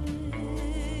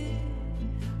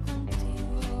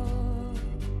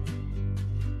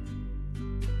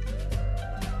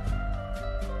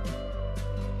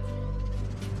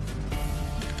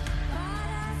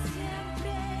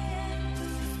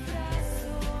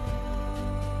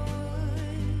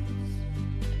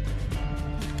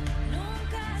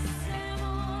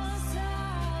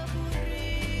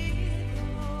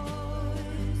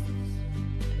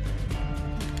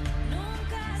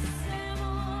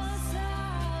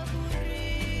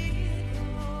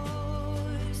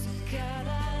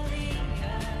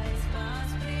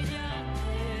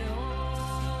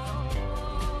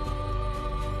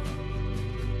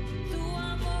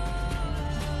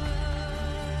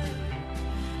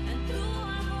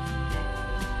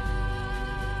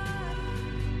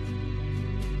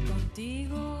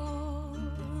 contigo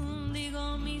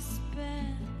digo mis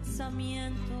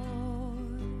pensamientos.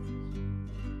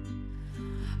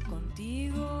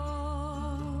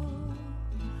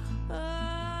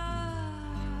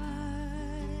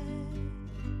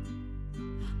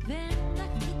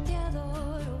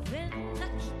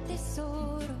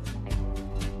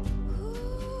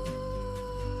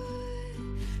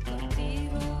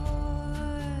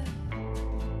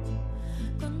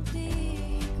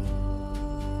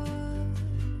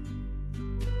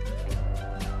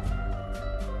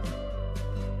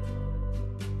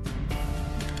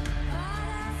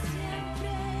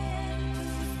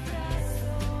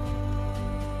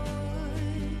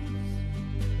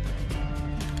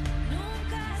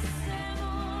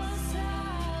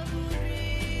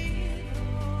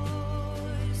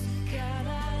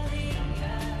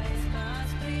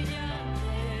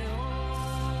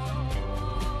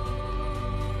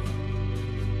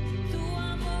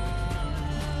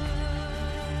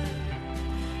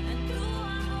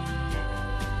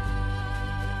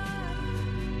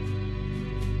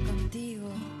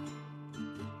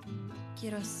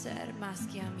 quiero ser más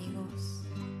que amigos.